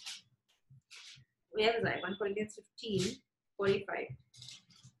 Corinthians, where was I? 1 Corinthians 15:45.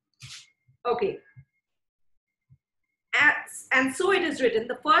 Okay. And so it is written,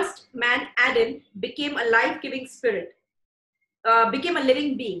 the first man, Adam, became a life-giving spirit, became a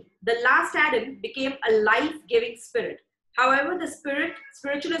living being. The last Adam became a life-giving spirit. However, the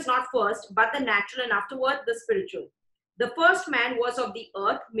spiritual is not first, but the natural, and afterward the spiritual. The first man was of the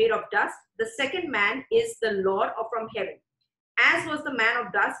earth, made of dust. The second man is the Lord or from heaven. As was the man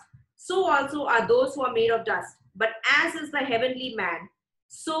of dust, so also are those who are made of dust. But as is the heavenly man,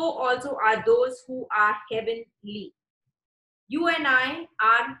 so also are those who are heavenly. You and I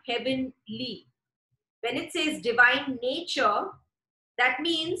are heavenly. When it says divine nature, that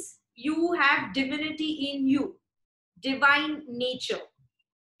means you have divinity in you. Divine nature.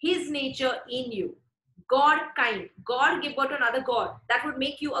 His nature in you. God kind. God gave birth to another God. That would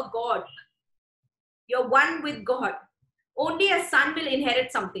make you a God. You're one with God. Only a son will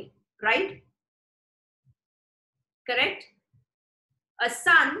inherit something, right? Correct? A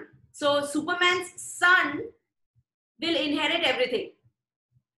son. So Superman's son will inherit everything.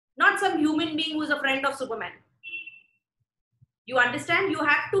 Not some human being who's a friend of Superman. You understand? You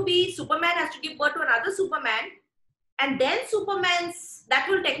have to be, Superman has to give birth to another Superman, and then Superman's, that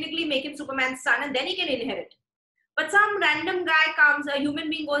will technically make him Superman's son, and then he can inherit. But some random guy comes, a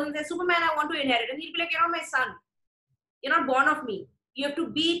human being goes and says, Superman, I want to inherit. And he'll be like, you're not my son. You're not born of me. You have to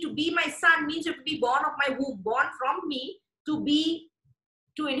be my son means you have to be born of my womb, born from me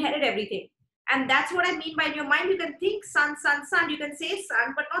to inherit everything. And that's what I mean by in your mind, you can think son, son, son. You can say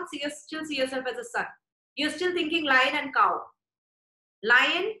son, but not still see yourself as a son. You're still thinking lion and cow.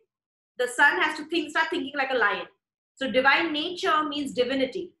 Lion The son has to start thinking like a lion. So divine nature means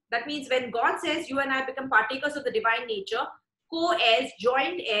divinity. That means when God says you and I become partakers of the divine nature, co-heirs,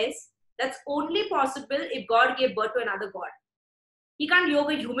 joint heirs, that's only possible if God gave birth to another God. He can't yoke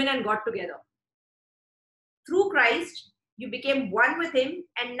a human and God together. Through Christ, you became one with him,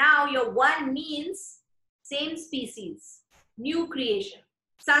 and now your one means same species, new creation,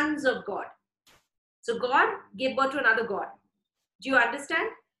 sons of God. So God gave birth to another God. Do you understand?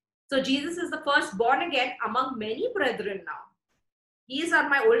 So Jesus is the first born again among many brethren now. He is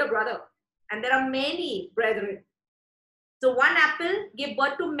my older brother, and there are many brethren. So one apple gave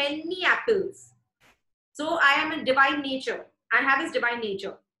birth to many apples. So I am a divine nature. I have his divine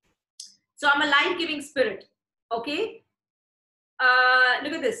nature. So I'm a life-giving spirit. Okay?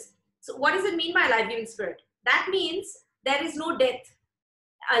 Look at this. So what does it mean by life-giving spirit? That means there is no death.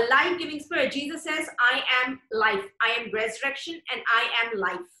 A life-giving spirit. Jesus says, I am life. I am resurrection and I am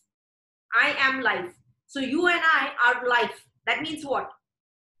life. I am life. So you and I are life. That means what?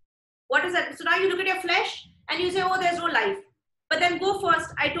 What is that? So now you look at your flesh and you say, oh, there's no life. But then go first.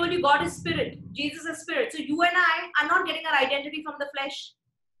 I told you God is spirit. Jesus is spirit. So you and I are not getting our identity from the flesh.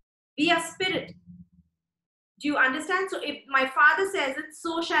 We are spirit. Do you understand? So if my Father says it,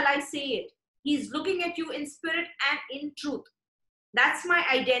 so shall I say it. He's looking at you in spirit and in truth. That's my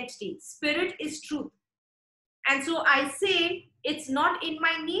identity. Spirit is truth. And so I say it's not in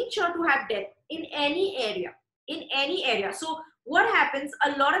my nature to have death in any area. In any area. So what happens,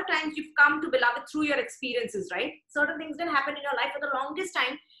 a lot of times you've come to beloved through your experiences, right? Certain things didn't happen in your life for the longest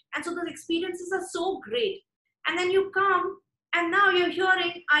time. And so those experiences are so great. And then you come and now you're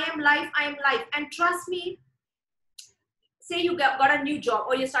hearing, I am life, I am life. And trust me, say you got a new job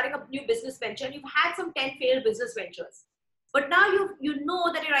or you're starting a new business venture and you've had some 10 failed business ventures. But now you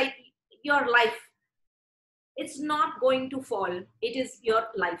know that your life, it's not going to fall. It is your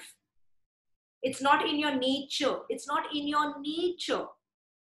life. It's not in your nature. It's not in your nature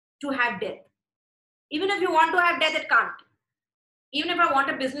to have death. Even if you want to have death, it can't. Even if I want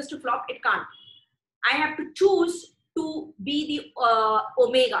a business to flop, it can't. I have to choose to be the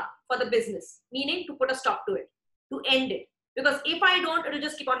omega for the business, meaning to put a stop to it, to end it. Because if I don't, it'll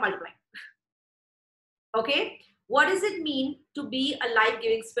just keep on multiplying. Okay? What does it mean to be a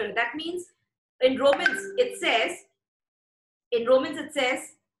life-giving spirit? That means in Romans, it says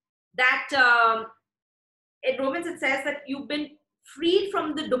that you've been freed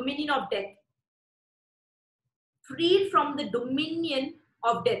from the dominion of death. Freed from the dominion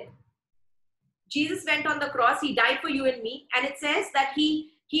of death. Jesus went on the cross. He died for you and me. And it says that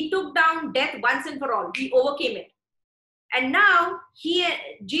he took down death once and for all. He overcame it. And now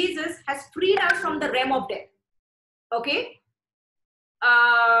Jesus has freed us from the realm of death. Okay?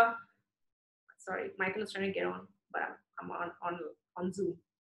 Sorry, Michael is trying to get on, but I'm on Zoom.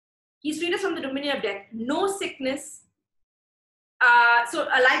 He's freed us from the dominion of death. No sickness. So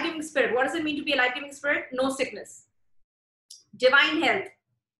a life-giving spirit. What does it mean to be a life-giving spirit? No sickness. Divine health.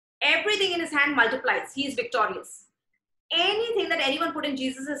 Everything in his hand multiplies. He is victorious. Anything that anyone put in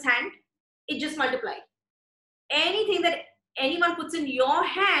Jesus' hand, it just multiplies. Anything that anyone puts in your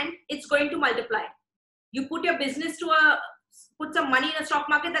hand, it's going to multiply. You put your business put some money in a stock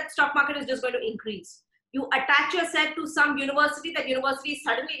market, that stock market is just going to increase. You attach yourself to some university, that university is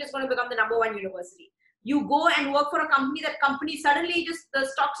suddenly just going to become the #1 university. You go and work for a company, that company suddenly just, the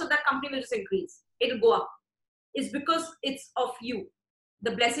stocks of that company will just increase. It'll go up. It's because it's of you.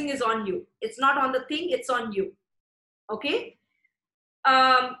 The blessing is on you. It's not on the thing, it's on you. Okay?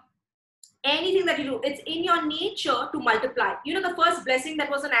 Anything that you do, it's in your nature to multiply. You know the first blessing that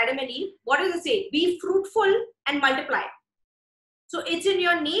was on Adam and Eve? What does it say? Be fruitful and multiply. So it's in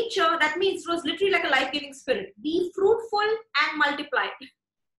your nature. That means it was literally like a life-giving spirit. Be fruitful and multiply.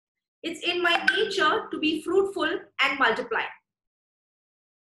 It's in my nature to be fruitful and multiply.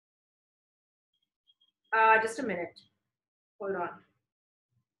 Just a minute. Hold on.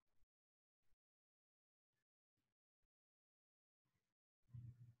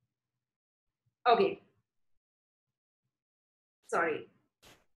 Okay. Sorry.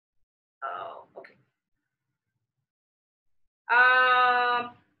 Oh, okay.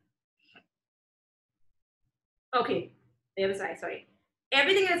 Okay. There was I. Sorry.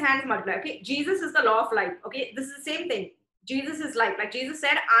 Everything in his hands multiply. Okay. Jesus is the law of life. Okay. This is the same thing. Jesus is life. Like Jesus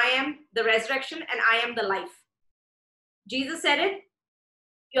said, I am the resurrection and I am the life. Jesus said it.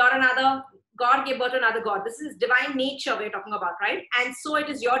 You're another. God gave birth to another God. This is divine nature we're talking about, right? And so it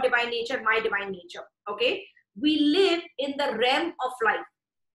is your divine nature, my divine nature. Okay. We live in the realm of life.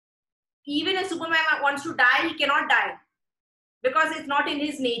 Even if Superman wants to die, he cannot die because it's not in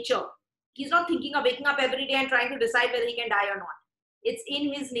his nature. He's not thinking of waking up every day and trying to decide whether he can die or not. It's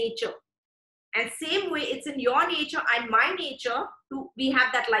in his nature. And same way, it's in your nature and my nature we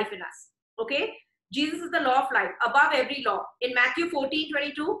have that life in us. Okay? Jesus is the law of life, above every law. In Matthew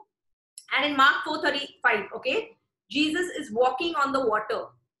 14:22 and in Mark 4:35, okay? Jesus is walking on the water.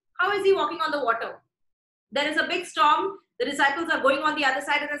 How is he walking on the water? There is a big storm. The disciples are going on the other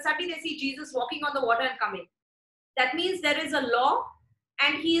side, and then suddenly they see Jesus walking on the water and coming. That means there is a law,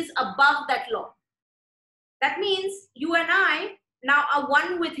 and he is above that law. That means you and I now are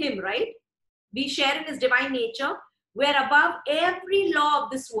one with him, right? We share in his divine nature. We're above every law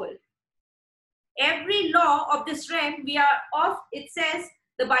of this world. Every law of this realm, we are of, it says,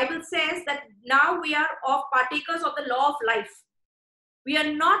 the Bible says that now we are of partakers of the law of life. We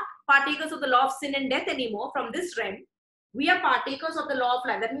are not partakers of the law of sin and death anymore from this realm. We are partakers of the law of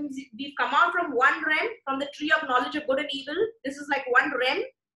life. That means we've come out from one realm, from the tree of knowledge of good and evil. This is like one realm,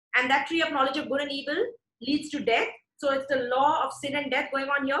 and that tree of knowledge of good and evil leads to death. So it's the law of sin and death going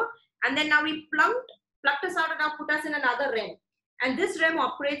on here. And then now we plucked us out and now put us in another realm. And this realm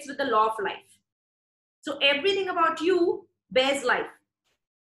operates with the law of life. So everything about you bears life.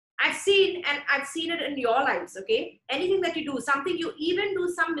 I've seen it in your lives, okay? Anything that you do, something you even do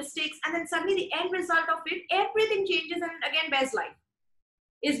some mistakes, and then suddenly the end result of it, everything changes and again bears life.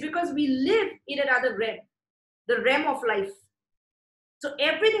 Is because we live in another realm, the realm of life. So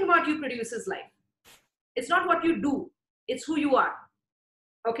everything about you produces life. It's not what you do, it's who you are.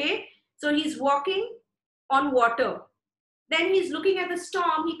 Okay? So he's walking on water. Then he's looking at the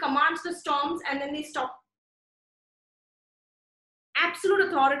storm, he commands the storms, and then they stop. Absolute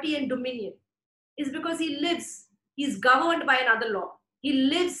authority and dominion is because he lives, he's governed by another law. He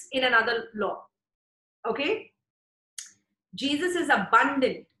lives in another law. Okay? Jesus is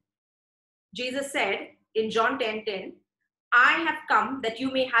abundant. Jesus said in John 10:10, I have come that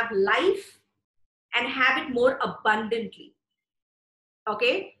you may have life and have it more abundantly.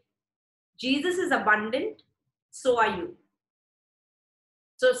 Okay? Jesus is abundant, so are you.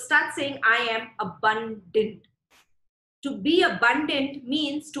 So start saying, I am abundant. To be abundant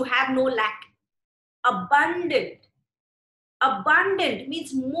means to have no lack. Abundant. Abundant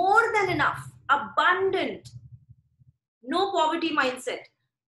means more than enough. Abundant. No poverty mindset.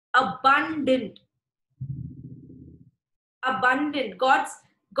 Abundant. Abundant.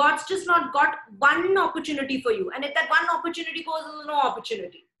 God's just not got one opportunity for you. And if that one opportunity goes, there's no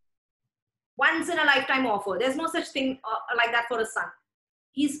opportunity. Once in a lifetime offer. There's no such thing like that for a son.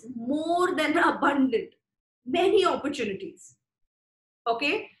 He's more than abundant. Many opportunities.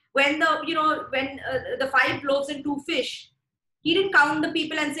 Okay? When the 5 loaves and 2 fish, he didn't count the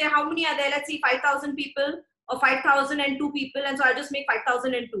people and say, how many are there? Let's see, 5,000 people or 5,002 people. And so I'll just make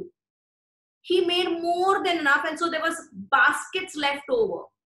 5,002. He made more than enough. And so there was baskets left over.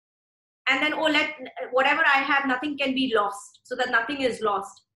 And then, whatever I have, nothing can be lost. So that nothing is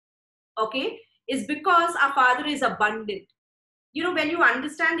lost. Okay? Is because our Father is abundant. You know, when you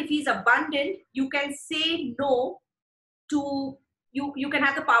understand if he's abundant, you can say no to, you can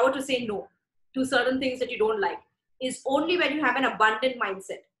have the power to say no to certain things that you don't like. Is only when you have an abundant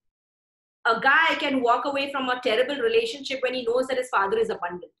mindset. A guy can walk away from a terrible relationship when he knows that his father is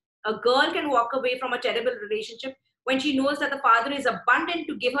abundant. A girl can walk away from a terrible relationship when she knows that the father is abundant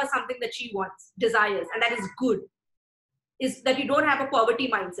to give her something that she wants, desires, and that is good. Is that you don't have a poverty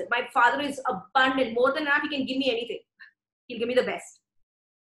mindset. My father is abundant, more than enough, he can give me anything. He'll give me the best.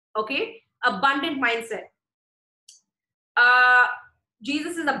 Okay? Abundant mindset.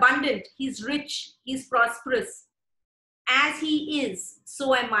 Jesus is abundant. He's rich. He's prosperous. As he is,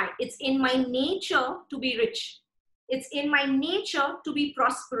 so am I. It's in my nature to be rich. It's in my nature to be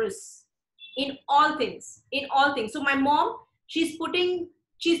prosperous in all things. In all things. So my mom, she's putting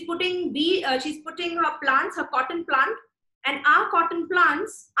her plants, her cotton plant, and our cotton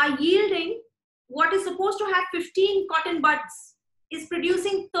plants are yielding what is supposed to have 15 cotton buds is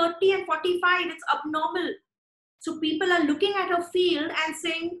producing 30 and 45. It's abnormal. So people are looking at her field and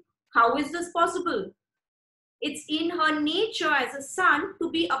saying, how is this possible? It's in her nature as a son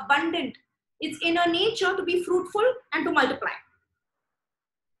to be abundant. It's in her nature to be fruitful and to multiply.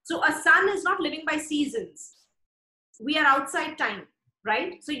 So a son is not living by seasons. We are outside time,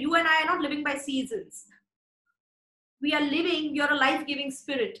 right? So you and I are not living by seasons. We are living, you're a life-giving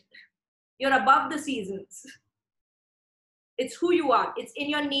spirit. You're above the seasons. It's who you are. It's in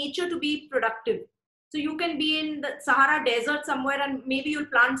your nature to be productive. So you can be in the Sahara desert somewhere and maybe you'll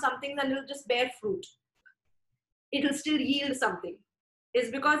plant something and it'll just bear fruit. It'll still yield something.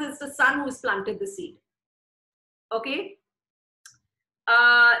 It's because it's the sun who's planted the seed. Okay?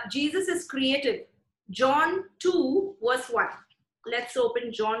 Jesus is creative. John 2 verse 1. Let's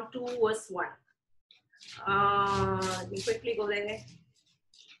open John 2 verse 1. Let me quickly go there.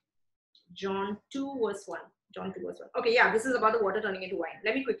 John 2 verse 1. John 2 verse 1. Okay, yeah, this is about the water turning into wine.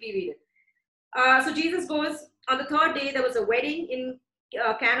 Let me quickly read it. So Jesus goes, on the third day, there was a wedding in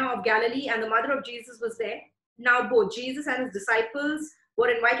Cana of Galilee, and the mother of Jesus was there. Now both Jesus and his disciples were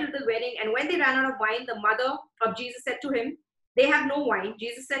invited to the wedding, and when they ran out of wine, the mother of Jesus said to him, they have no wine.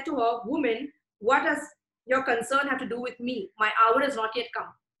 Jesus said to her, woman, what does your concern have to do with me? My hour has not yet come.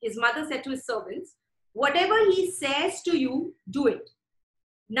 His mother said to his servants, whatever he says to you, do it.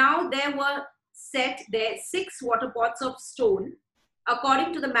 Now there were set there 6 water pots of stone,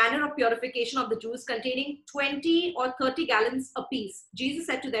 according to the manner of purification of the Jews, containing 20 or 30 gallons apiece. Jesus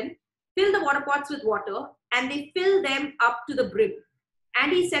said to them, fill the water pots with water, and they filled them up to the brim.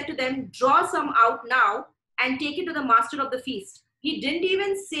 And he said to them, draw some out now and take it to the master of the feast. He didn't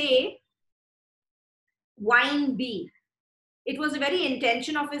even say, wine be. It was the very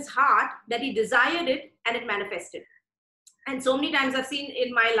intention of his heart that he desired it, and it manifested. And so many times I've seen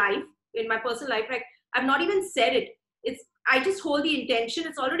in my life, in my personal life, like I've not even said it. I just hold the intention.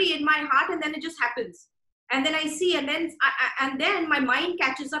 It's already in my heart, and then it just happens. And then I see, and then my mind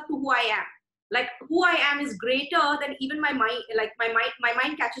catches up to who I am. Like who I am is greater than even my mind. Like my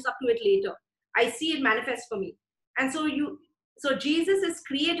mind catches up to it later. I see it manifest for me. And so Jesus is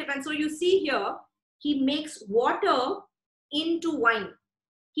creative. And so you see here, he makes water into wine.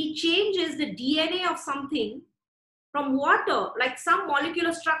 He changes the DNA of something from water, like some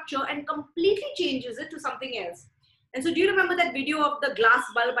molecular structure, and completely changes it to something else. And so do you remember that video of the glass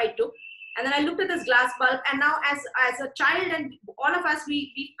bulb I took? And then I looked at this glass bulb, and now as a child, and all of us,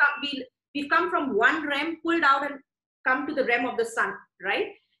 we've come from one realm, pulled out and come to the realm of the sun, right?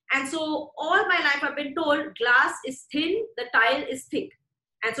 And so all my life I've been told glass is thin, the tile is thick.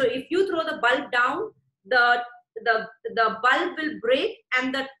 And so if you throw the bulb down, the bulb will break,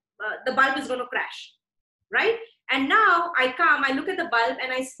 and the bulb is going to crash, right? And now I look at the bulb,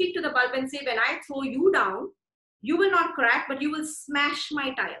 and I speak to the bulb and say, when I throw you down, you will not crack, but you will smash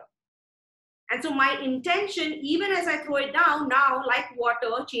my tile. And so my intention, even as I throw it down, now like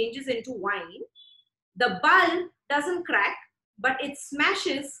water changes into wine, the bulb doesn't crack, but it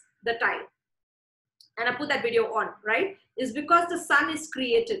smashes the tile. And I put that video on, right? Is because the sun is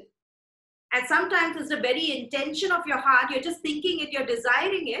created. And sometimes it's the very intention of your heart. You're just thinking it, you're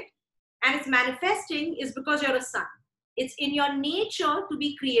desiring it, and it's manifesting is because you're a son. It's in your nature to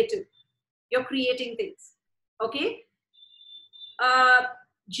be creative. You're creating things. Okay?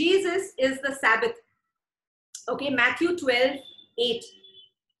 Jesus is the Sabbath. Okay, Matthew 12:8.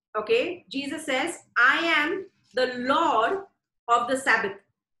 Okay, Jesus says, I am the Lord of the Sabbath.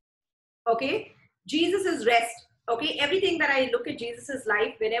 Okay, Jesus is rest. Okay, everything that I look at Jesus's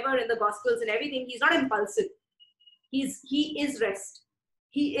life, whenever in the Gospels and everything, he's not impulsive. He is rest.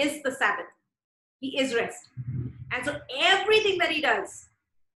 He is the Sabbath. He is rest. And so everything that he does,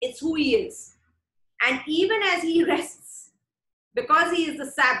 it's who he is. And even as he rests, because he is the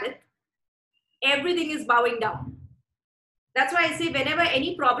Sabbath, everything is bowing down. That's why I say whenever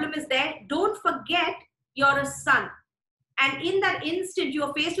any problem is there, don't forget you're a son. And in that instant you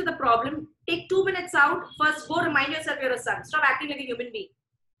are faced with a problem, take 2 minutes out, first go remind yourself you're a son. Stop acting like a human being.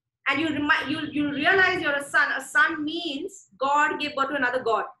 And you realize you're a son. A son means God gave birth to another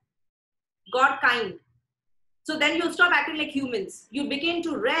God. God kind. So then you'll stop acting like humans. You begin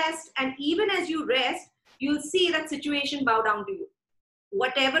to rest, and even as you rest, you'll see that situation bow down to you.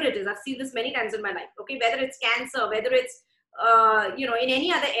 Whatever it is, I've seen this many times in my life. Okay, whether it's cancer, whether it's in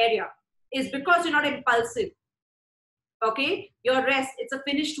any other area, is because you're not impulsive. Okay, your rest, it's a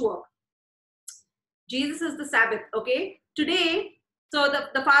finished work. Jesus is the Sabbath. Okay, today, so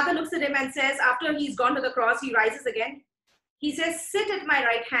the Father looks at him and says, after he's gone to the cross, he rises again. He says, sit at my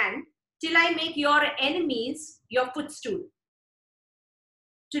right hand till I make your enemies your footstool.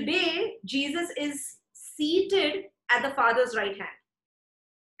 Today, Jesus is seated at the Father's right hand.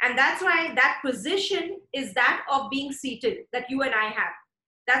 And that's why that position is that of being seated that you and I have.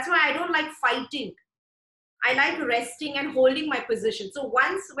 That's why I don't like fighting. I like resting and holding my position. So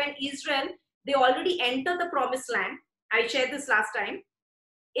once when Israel, they already entered the promised land, I shared this last time,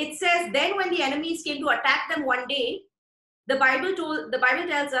 it says then when the enemies came to attack them one day, the Bible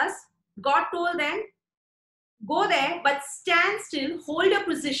tells us, God told them, go there, but stand still, hold your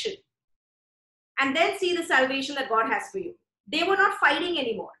position, and then see the salvation that God has for you. They were not fighting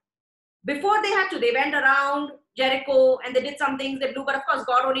anymore. Before they went around Jericho and they did some things they blew, but of course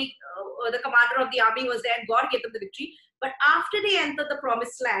God only, the commander of the army was there and God gave them the victory. But after they entered the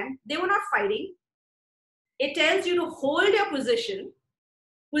promised land, they were not fighting. It tells you to hold your position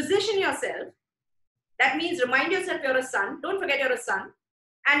yourself. That means remind yourself you're a son. Don't forget you're a son.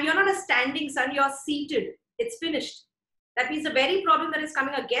 And you're not a standing son, you're seated. It's finished. That means the very problem that is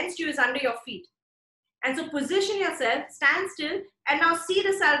coming against you is under your feet. And so position yourself, stand still, and now see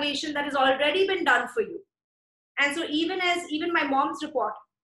the salvation that has already been done for you. And so even my mom's report,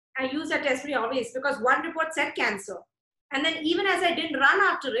 I use that testimony always, because one report said cancer. And then even as I didn't run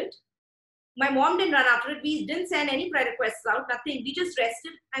after it, my mom didn't run after it. We didn't send any prayer requests out, nothing. We just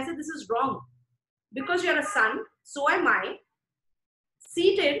rested. I said, this is wrong. Because you're a son, so am I.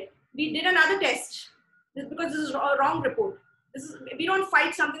 Seated, we did another test. Because this is a wrong report. We don't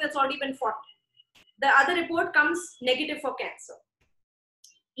fight something that's already been fought. The other report comes negative for cancer.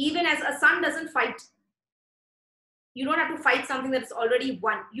 Even as a son doesn't fight. You don't have to fight something that's already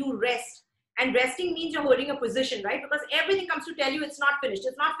won. You rest. And resting means you're holding a position, right? Because everything comes to tell you it's not finished,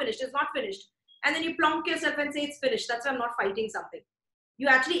 it's not finished, it's not finished. And then you plonk yourself and say it's finished. That's why I'm not fighting something. You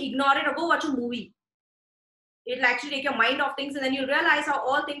actually ignore it or go watch a movie. It'll actually take your mind off things, and then you realize how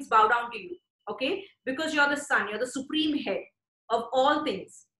all things bow down to you. Okay? Because you're the son, you're the supreme head of all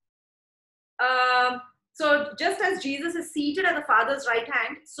things. So just as Jesus is seated at the Father's right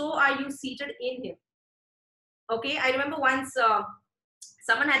hand, so are you seated in him. Okay? I remember once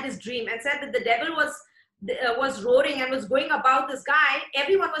someone had this dream and said that the devil was roaring and was going about this guy.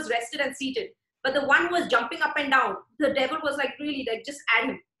 Everyone was rested and seated. But the one who was jumping up and down, the devil was like really like just at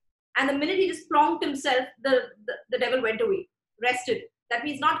him. And the minute he just plonked himself, the devil went away, rested. That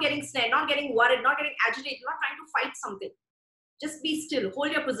means not getting snared, not getting worried, not getting agitated, not trying to fight something. Just be still,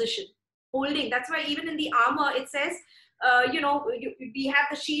 hold your position. Holding. That's why even in the armor, it says, we have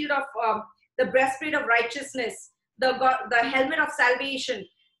the shield of the breastplate of righteousness, the helmet of salvation,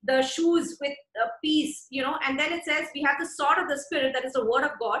 the shoes with peace, and then it says we have the sword of the Spirit, that is the word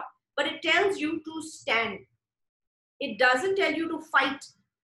of God, but it tells you to stand. It doesn't tell you to fight.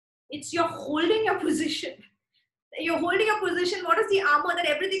 It's you're holding your position. You're holding your position. What is the armor? That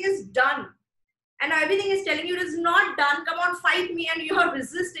everything is done. And everything is telling you it is not done. Come on, fight me. And you are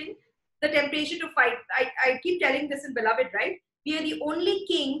resisting the temptation to fight. I keep telling this in Beloved, right? We are the only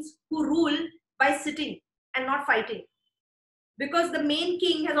kings who rule by sitting and not fighting. Because the main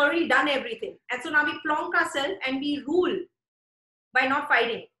king has already done everything. And so now we plonk ourselves and we rule by not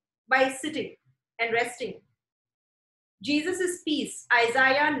fighting, by sitting and resting. Jesus is peace.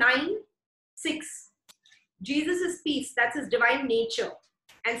 Isaiah 9:6. Jesus is peace. That's his divine nature.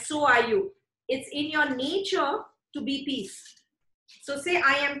 And so are you. It's in your nature to be peace. So say,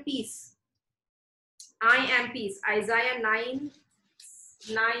 I am peace. I am peace. Isaiah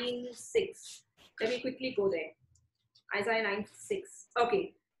 9:6. Let me quickly go there. Isaiah 9:6.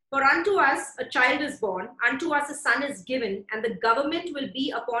 Okay. For unto us a child is born, unto us a son is given, and the government will be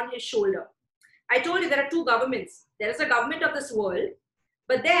upon his shoulder. I told you there are two governments. There is a government of this world,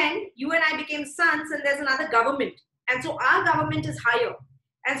 but then you and I became sons, and there's another government. And so our government is higher.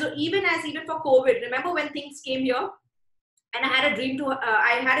 And so even for COVID, remember when things came here, and I had a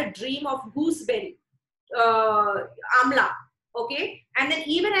dream of gooseberry, amla, okay? And then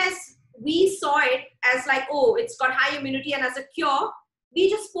even as we saw it as like, oh, it's got high immunity and as a cure, we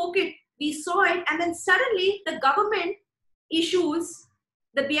just spoke it, we saw it, and then suddenly the government issues,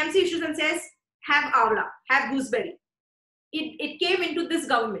 the BMC issues and says, have amla, have gooseberry. It came into this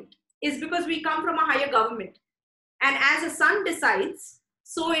government. It's because we come from a higher government. And as a son decides,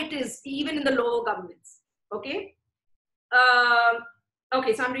 so it is even in the lower governments, okay?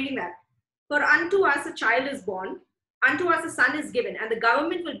 Okay, so I'm reading that. For unto us a child is born, unto us a son is given, and the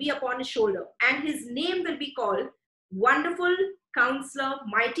government will be upon his shoulder, and his name will be called Wonderful Counselor,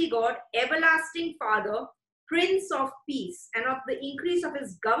 Mighty God, Everlasting Father, Prince of Peace. And of the increase of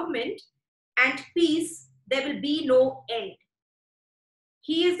his government and peace, there will be no end.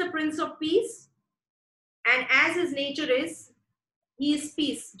 He is the Prince of Peace, and as his nature is, he is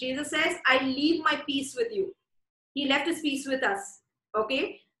peace. Jesus says, I leave my peace with you. He left his peace with us.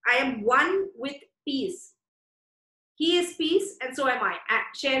 Okay? I am one with peace. He is peace, and so am I. I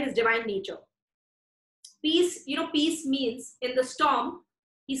share his divine nature. Peace, peace means in the storm,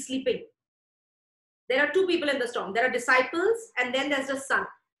 he's sleeping. There are two people in the storm. There are disciples, and then there's the son.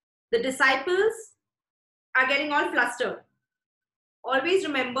 The disciples are getting all flustered. Always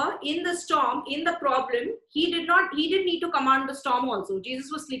remember, in the storm, in the problem, he didn't need to command the storm also.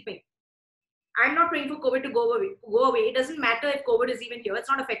 Jesus was sleeping. I'm not praying for COVID to go away. It doesn't matter if COVID is even here. It's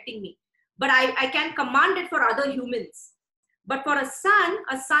not affecting me. But I can command it for other humans. But for a son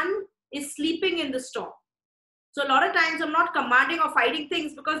is sleeping in the storm. So a lot of times I'm not commanding or fighting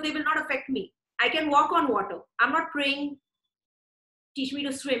things because they will not affect me. I can walk on water. I'm not praying, teach me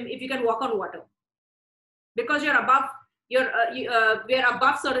to swim if you can walk on water. Because you're above, we are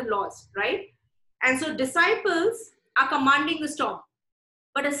above certain laws, right? And so disciples are commanding the storm.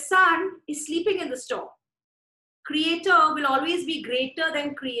 But a son is sleeping in the storm. Creator will always be greater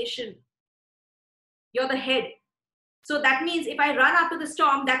than creation. You're the head. So that means if I run after the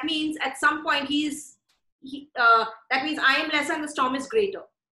storm, that means at some point that means I am lesser and the storm is greater.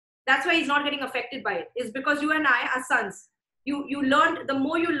 That's why he's not getting affected by it. It's because you and I are sons. You learn, the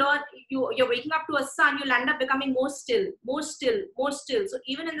more you learn, you're waking up to a son, you'll end up becoming more still, more still, more still. So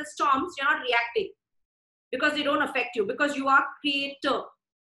even in the storms, you're not reacting because they don't affect you, because you are creator.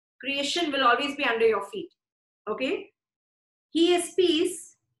 Creation will always be under your feet. Okay? He is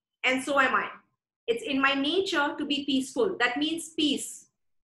peace, and so am I. It's in my nature to be peaceful. That means peace.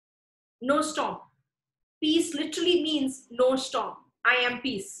 No storm. Peace literally means no storm. I am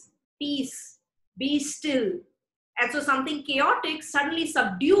peace. Peace. Be still. And so something chaotic suddenly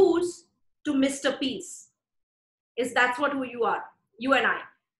subdues to Mr. Peace. That's what who you are. You and I.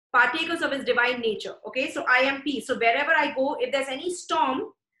 Partakers of his divine nature. Okay, so I am peace. So wherever I go, if there's any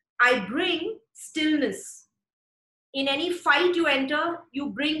storm, I bring stillness. In any fight you enter, you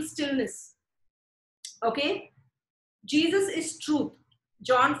bring stillness. Okay? Jesus is truth.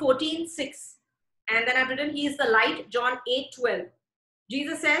 John 14:6. And then I've written, he is the light. John 8:12.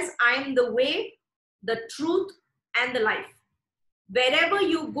 Jesus says, I am the way, the truth, and the life. Wherever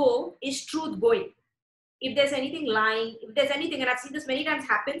you go is truth going. If there's anything lying, if there's anything, and I've seen this many times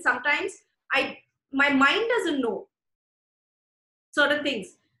happen, sometimes my mind doesn't know certain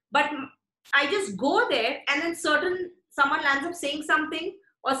things, but I just go there, and then someone lands up saying something,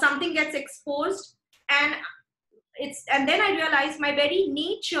 or something gets exposed, and then I realize my very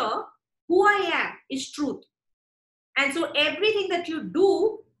nature, who I am, is truth. And so everything that you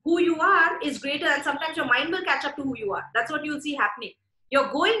do, who you are, is greater, and sometimes your mind will catch up to who you are. That's what you'll see happening.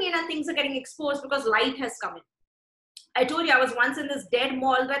 You're going in and things are getting exposed because light has come in. I told you I was once in this dead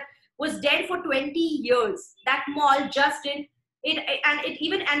mall that was dead for 20 years. That mall just didn't,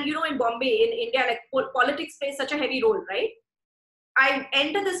 and you know, in Bombay, in India, like politics plays such a heavy role, right? I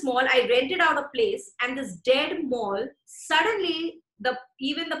entered this mall, I rented out a place, and this dead mall, suddenly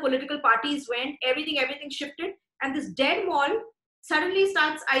even the political parties went, everything shifted, and this dead mall suddenly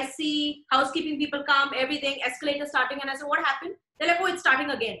starts, I see housekeeping people come, everything, escalator starting, and I said, what happened? They're like, oh, it's starting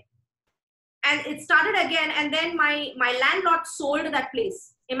again. And it started again, and then my landlord sold that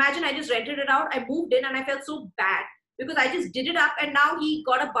place. Imagine, I just rented it out, I moved in, and I felt so bad because I just did it up, and now he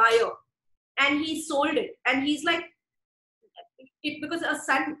got a buyer and he sold it, and he's like, because a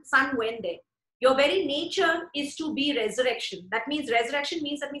son went there. Your very nature is to be resurrection. That means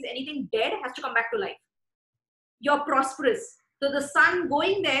anything dead has to come back to life. You're prosperous. So the sun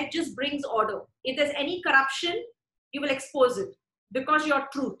going there just brings order. If there's any corruption, you will expose it because you're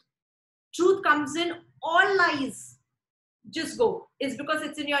truth. Truth comes in, all lies just go. It's because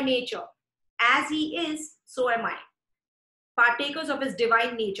it's in your nature. As he is, so am I. Partakers of his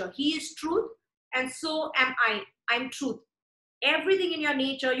divine nature. He is truth, and so am I. I'm truth. Everything in your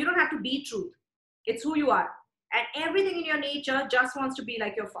nature, you don't have to be truth. It's who you are. And everything in your nature just wants to be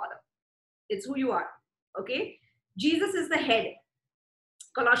like your father. It's who you are. Okay? Jesus is the head.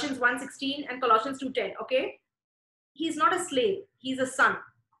 Colossians 1:16 and Colossians 2:10. Okay? He's not a slave. He's a son.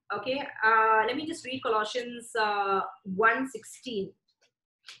 Okay? Let me just read Colossians 1:16.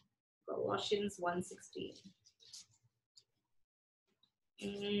 Colossians 1:16.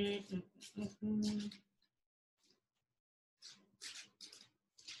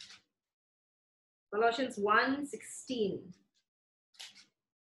 Colossians 1:16.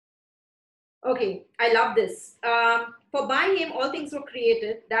 Okay, I love this. For by him all things were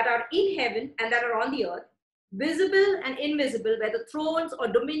created that are in heaven and that are on the earth, visible and invisible, whether thrones or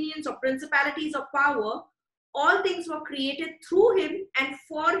dominions or principalities or power, all things were created through him and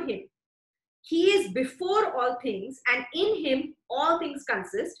for him. He is before all things, and in him all things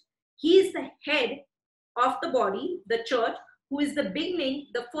consist. He is the head of the body, the church, who is the beginning,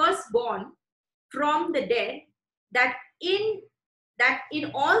 the firstborn from the dead, that in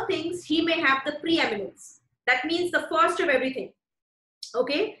all things he may have the preeminence. That means the first of everything.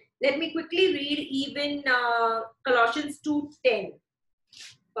 Okay, let me quickly read even Colossians 2:10.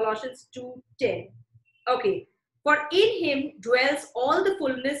 Colossians 2:10. Okay, for in him dwells all the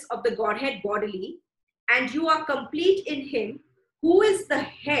fullness of the Godhead bodily, and you are complete in him, who is the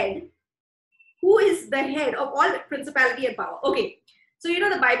head of all principality and power. Okay, so you know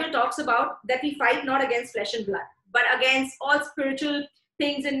the Bible talks about that we fight not against flesh and blood, but against all spiritual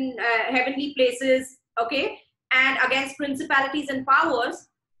things in heavenly places, okay, and against principalities and powers.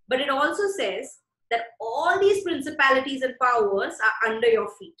 But it also says that all these principalities and powers are under your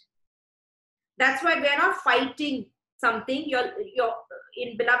feet. That's why we're not fighting something. You're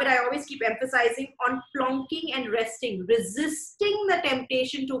in beloved, I always keep emphasizing on plonking and resting, resisting the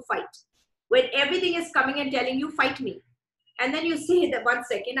temptation to fight. when everything is coming and telling you, fight me. And then you say that 1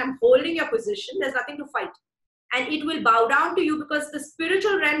 second, I'm holding your position. There's nothing to fight. And it will bow down to you because the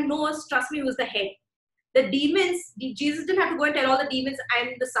spiritual realm knows, trust me, who's the head. The demons, Jesus didn't have to go and tell all the demons,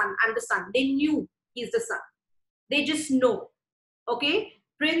 I'm the son, I'm the son. They knew he's the son. They just know. Okay?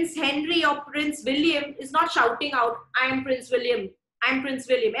 Prince Henry or Prince William is not shouting out, I am Prince William, I'm Prince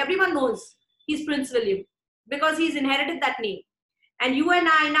William. Everyone knows he's Prince William because he's inherited that name. And you and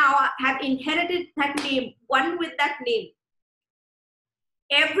I now have inherited that name, one with that name.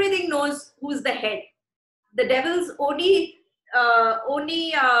 Everything knows who's the head. The devil's only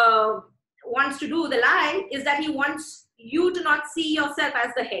wants to do the lie is that he wants you to not see yourself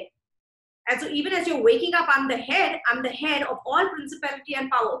as the head. And so even as you're waking up, I'm the head of all principality and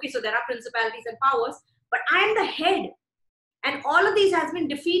power. Okay, so there are principalities and powers, but I am the head. And all of these has been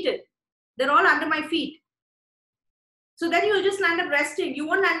defeated. They're all under my feet. So then you'll just land up resting. You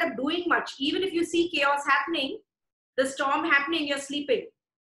won't end up doing much. Even if you see chaos happening, the storm happening, you're sleeping.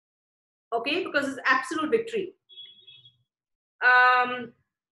 Okay, because it's absolute victory. I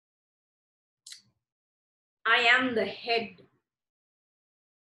am the head.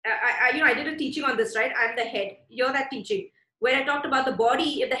 I did a teaching on this, right? I'm the head. You're that teaching where I talked about the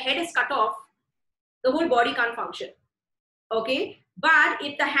body. If the head is cut off, the whole body can't function. Okay, but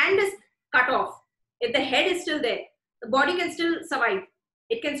if the hand is cut off, if the head is still there, the body can still survive.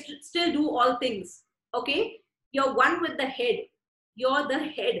 It can still do all things. Okay, you're one with the head. You're the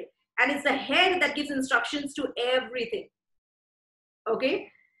head, and it's the head that gives instructions to everything.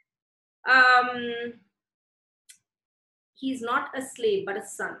 Okay. He's not a slave, but a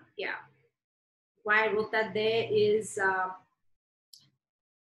son. Yeah. Why I wrote that there is,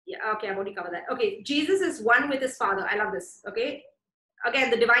 yeah, okay, I've already covered that. Okay, Jesus is one with his Father. I love this. Okay. Again,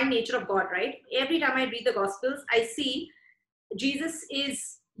 the divine nature of God, right? Every time I read the Gospels, I see Jesus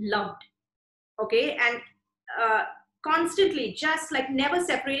is loved. Okay. And constantly, just like never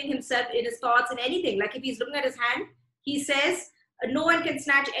separating himself in his thoughts and anything. Like if he's looking at his hand, he says, no one can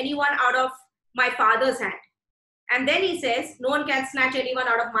snatch anyone out of my Father's hand. And then he says, no one can snatch anyone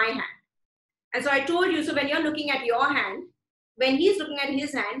out of my hand. And so I told you, so when you're looking at your hand, when he's looking at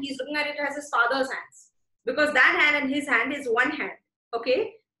his hand, he's looking at it as his Father's hands. Because that hand and his hand is one hand.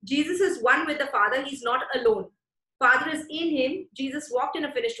 Okay? Jesus is one with the Father. He's not alone. Father is in him. Jesus walked in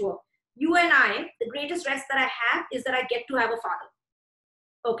a finished work. You and I, the greatest rest that I have is that I get to have a Father.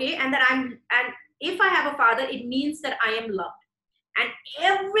 Okay? And if I have a Father, it means that I am loved. And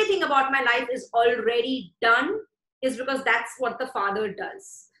everything about my life is already done is because that's what the Father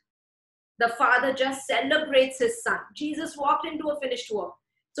does. The Father just celebrates his Son. Jesus walked into a finished work.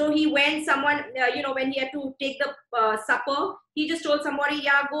 So he went, when he had to take the supper, he just told somebody,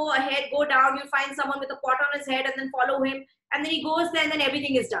 yeah, go ahead, go down. You'll find someone with a pot on his head and then follow him. And then he goes there and then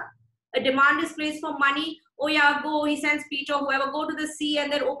everything is done. A demand is placed for money. Oh yeah, go. He sends Peter, whoever, go to the sea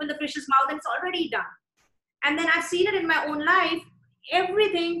and then open the fish's mouth and it's already done. And then I've seen it in my own life.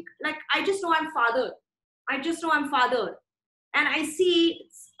 Everything, like I just know I'm fathered. I just know I'm fathered. And I see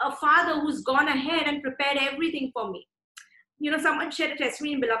a Father who's gone ahead and prepared everything for me. You know, someone shared a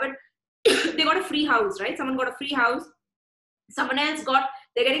testimony in Beloved. They got a free house, right? Someone got a free house. Someone else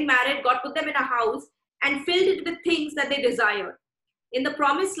they're getting married, God put them in a house and filled it with things that they desired. In the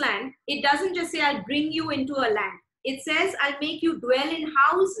promised land, it doesn't just say, I'll bring you into a land. It says, I'll make you dwell in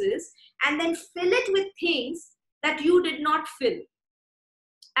houses and then fill it with things that you did not fill.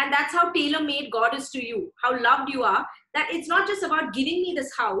 And that's how tailor-made God is to you, how loved you are, that it's not just about giving me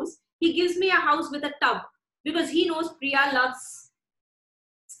this house. He gives me a house with a tub because he knows Priya loves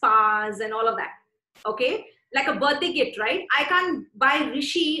spas and all of that. Okay? Like a birthday gift, right? I can't buy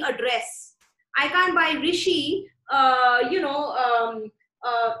Rishi a dress. I can't buy Rishi, a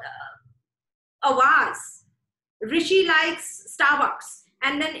vase. Rishi likes Starbucks.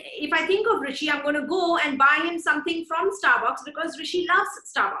 And then if I think of Rishi, I'm going to go and buy him something from Starbucks because Rishi loves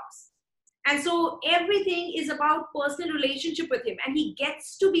Starbucks. And so everything is about personal relationship with him. And he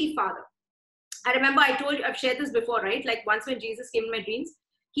gets to be Father. I remember I told you, I've shared this before, right? Like once when Jesus came in my dreams,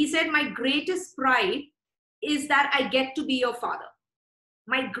 he said, my greatest pride is that I get to be your Father.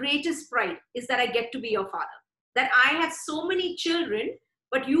 My greatest pride is that I get to be your Father. That I have so many children,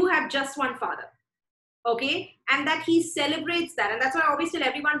 but you have just one Father. Okay, and that he celebrates that. And that's why I always tell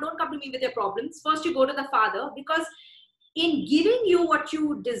everyone, don't come to me with your problems. First you go to the Father, because in giving you what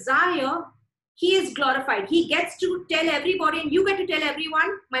you desire, he is glorified. He gets to tell everybody, and you get to tell everyone,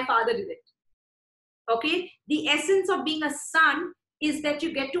 my Father did it. Okay, the essence of being a son is that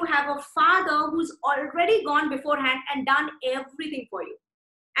you get to have a Father who's already gone beforehand and done everything for you.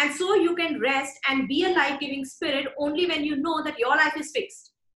 And so you can rest and be a life-giving spirit only when you know that your life is fixed.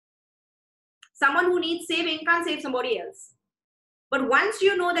 Someone who needs saving can't save somebody else. But once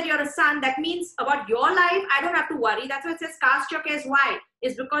you know that you're a son, that means about your life, I don't have to worry. That's why it says cast your cares. Why?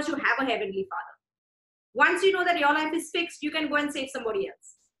 It's because you have a heavenly Father. Once you know that your life is fixed, you can go and save somebody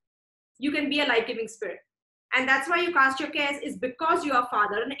else. You can be a life-giving spirit. And that's why you cast your cares, is because you are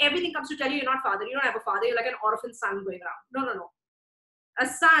father. And everything comes to tell you you're not father. You don't have a father. You're like an orphan son going around. No, no, no. A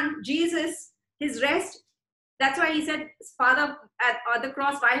son, Jesus, his rest. That's why he said, Father, at the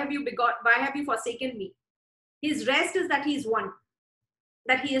cross, why have you forsaken me? His rest is that he's one,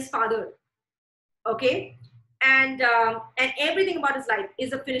 that he is father. Okay? And everything about his life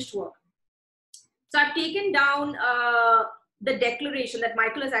is a finished work. So I've taken down the declaration that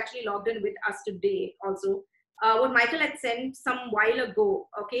Michael has actually logged in with us today also. What Michael had sent some while ago,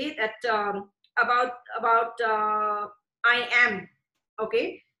 okay, that about I am,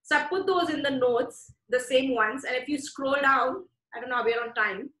 okay. So I put those in the notes, the same ones, and if you scroll down, I don't know, we're on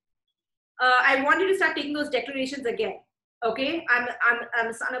time. I want you to start taking those declarations again. Okay, I'm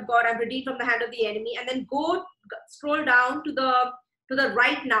a son of God. I'm redeemed from the hand of the enemy, and then scroll down to the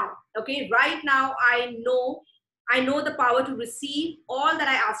right now. Okay, right now I know the power to receive all that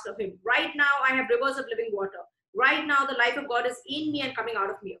I ask of Him. Right now I have rivers of living water. Right now the life of God is in me and coming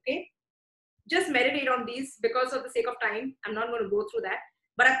out of me. Okay, just meditate on these because of the sake of time. I'm not going to go through that,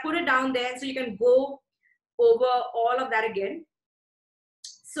 but I put it down there so you can go over all of that again.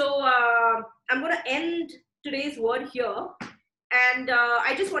 So I'm going to end today's word here, and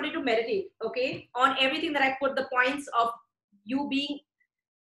I just wanted to meditate, okay, on everything that I put, the points of you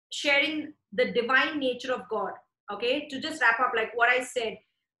sharing the divine nature of God, okay, to just wrap up like what I said.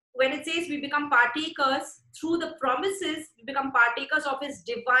 When it says we become partakers through the promises, we become partakers of His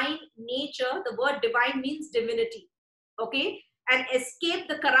divine nature. The word divine means divinity, okay, and escape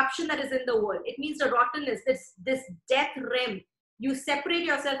the corruption that is in the world. It means the rottenness, this death realm. You separate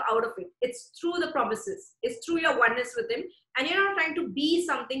yourself out of it. It's through the promises. It's through your oneness with Him. And you're not trying to be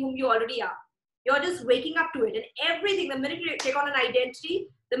something whom you already are. You're just waking up to it. And everything, the minute you take on an identity,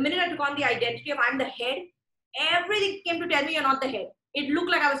 the minute I took on the identity of I'm the head, everything came to tell me you're not the head. It looked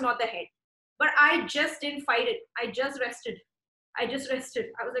like I was not the head. But I just didn't fight it. I just rested. I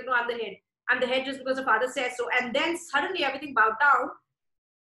was like, no, I'm the head. I'm the head just because the Father says so. And then suddenly everything bowed down.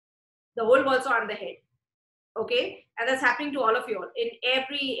 The whole world saw I'm the head. Okay, and that's happening to all of you all in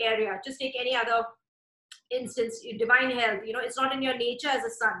every area. Just take any other instance, divine health. You know, it's not in your nature as a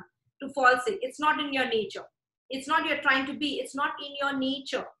son to fall sick. It's not in your nature. It's not you're trying to be. It's not in your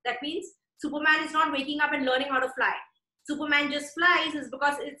nature. That means Superman is not waking up and learning how to fly. Superman just flies is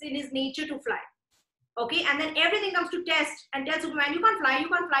because it's in his nature to fly. Okay, and then everything comes to test and tell Superman, you can't fly, you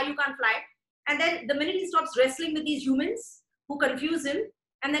can't fly, you can't fly. And then the minute he stops wrestling with these humans who confuse him,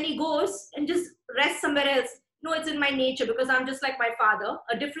 and then he goes and just rests somewhere else. No, it's in my nature because I'm just like my father,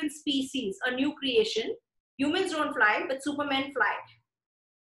 a different species, a new creation. Humans don't fly, but Superman fly.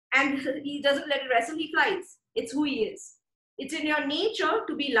 And he doesn't let it wrestle, he flies. It's who he is. It's in your nature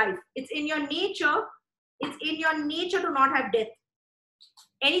to be life. It's in your nature to not have death.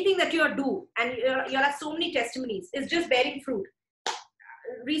 Anything that you do, and you'll have so many testimonies, is just bearing fruit.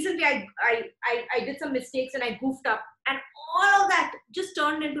 Recently, I did some mistakes and I goofed up, and all of that just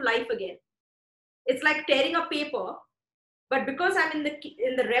turned into life again. It's like tearing a paper, but because I'm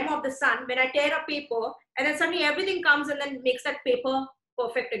in the realm of the sun, when I tear a paper, and then suddenly everything comes and then makes that paper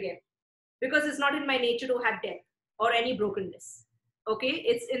perfect again, because it's not in my nature to have death or any brokenness. Okay,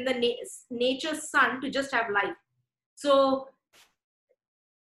 it's in the nature's sun to just have life. So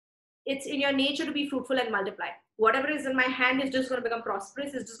it's in your nature to be fruitful and multiply. Whatever is in my hand is just going to become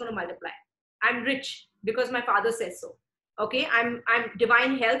prosperous. It's just going to multiply. I'm rich because my Father says so. Okay, I'm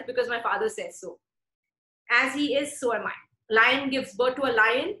divine health because my Father says so. As He is, so am I. Lion gives birth to a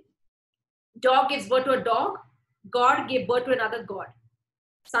lion. Dog gives birth to a dog. God gave birth to another God.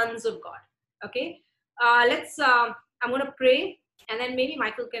 Sons of God. Okay. I'm going to pray, and then maybe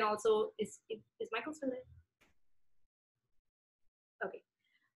Michael can also. Is Michael still there? Okay.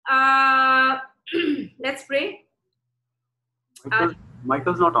 Let's pray.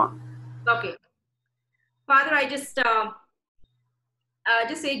 Michael's not on. Okay. Father, I just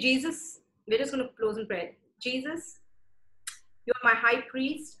say, Jesus, we're just going to close in prayer. Jesus, you are my high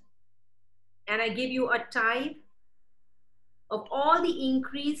priest, and I give you a tithe of all the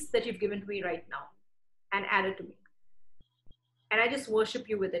increase that you've given to me right now and add it to me. And I just worship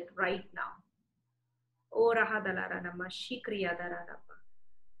you with it right now. Oh, Rahadalarama, Shikriya Daranapa,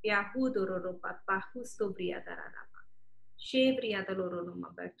 Yahudoropa, Pahustobriya Daranapa, Shevriya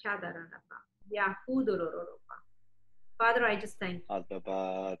Daloroma, Berchadaranapa, Yahudororopa. Father, I just thank you.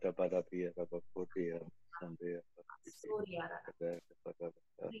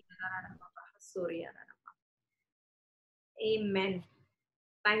 Amen.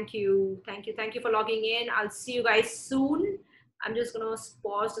 Thank you. Thank you. Thank you for logging in. I'll see you guys soon. I'm just going to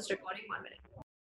pause this recording 1 minute.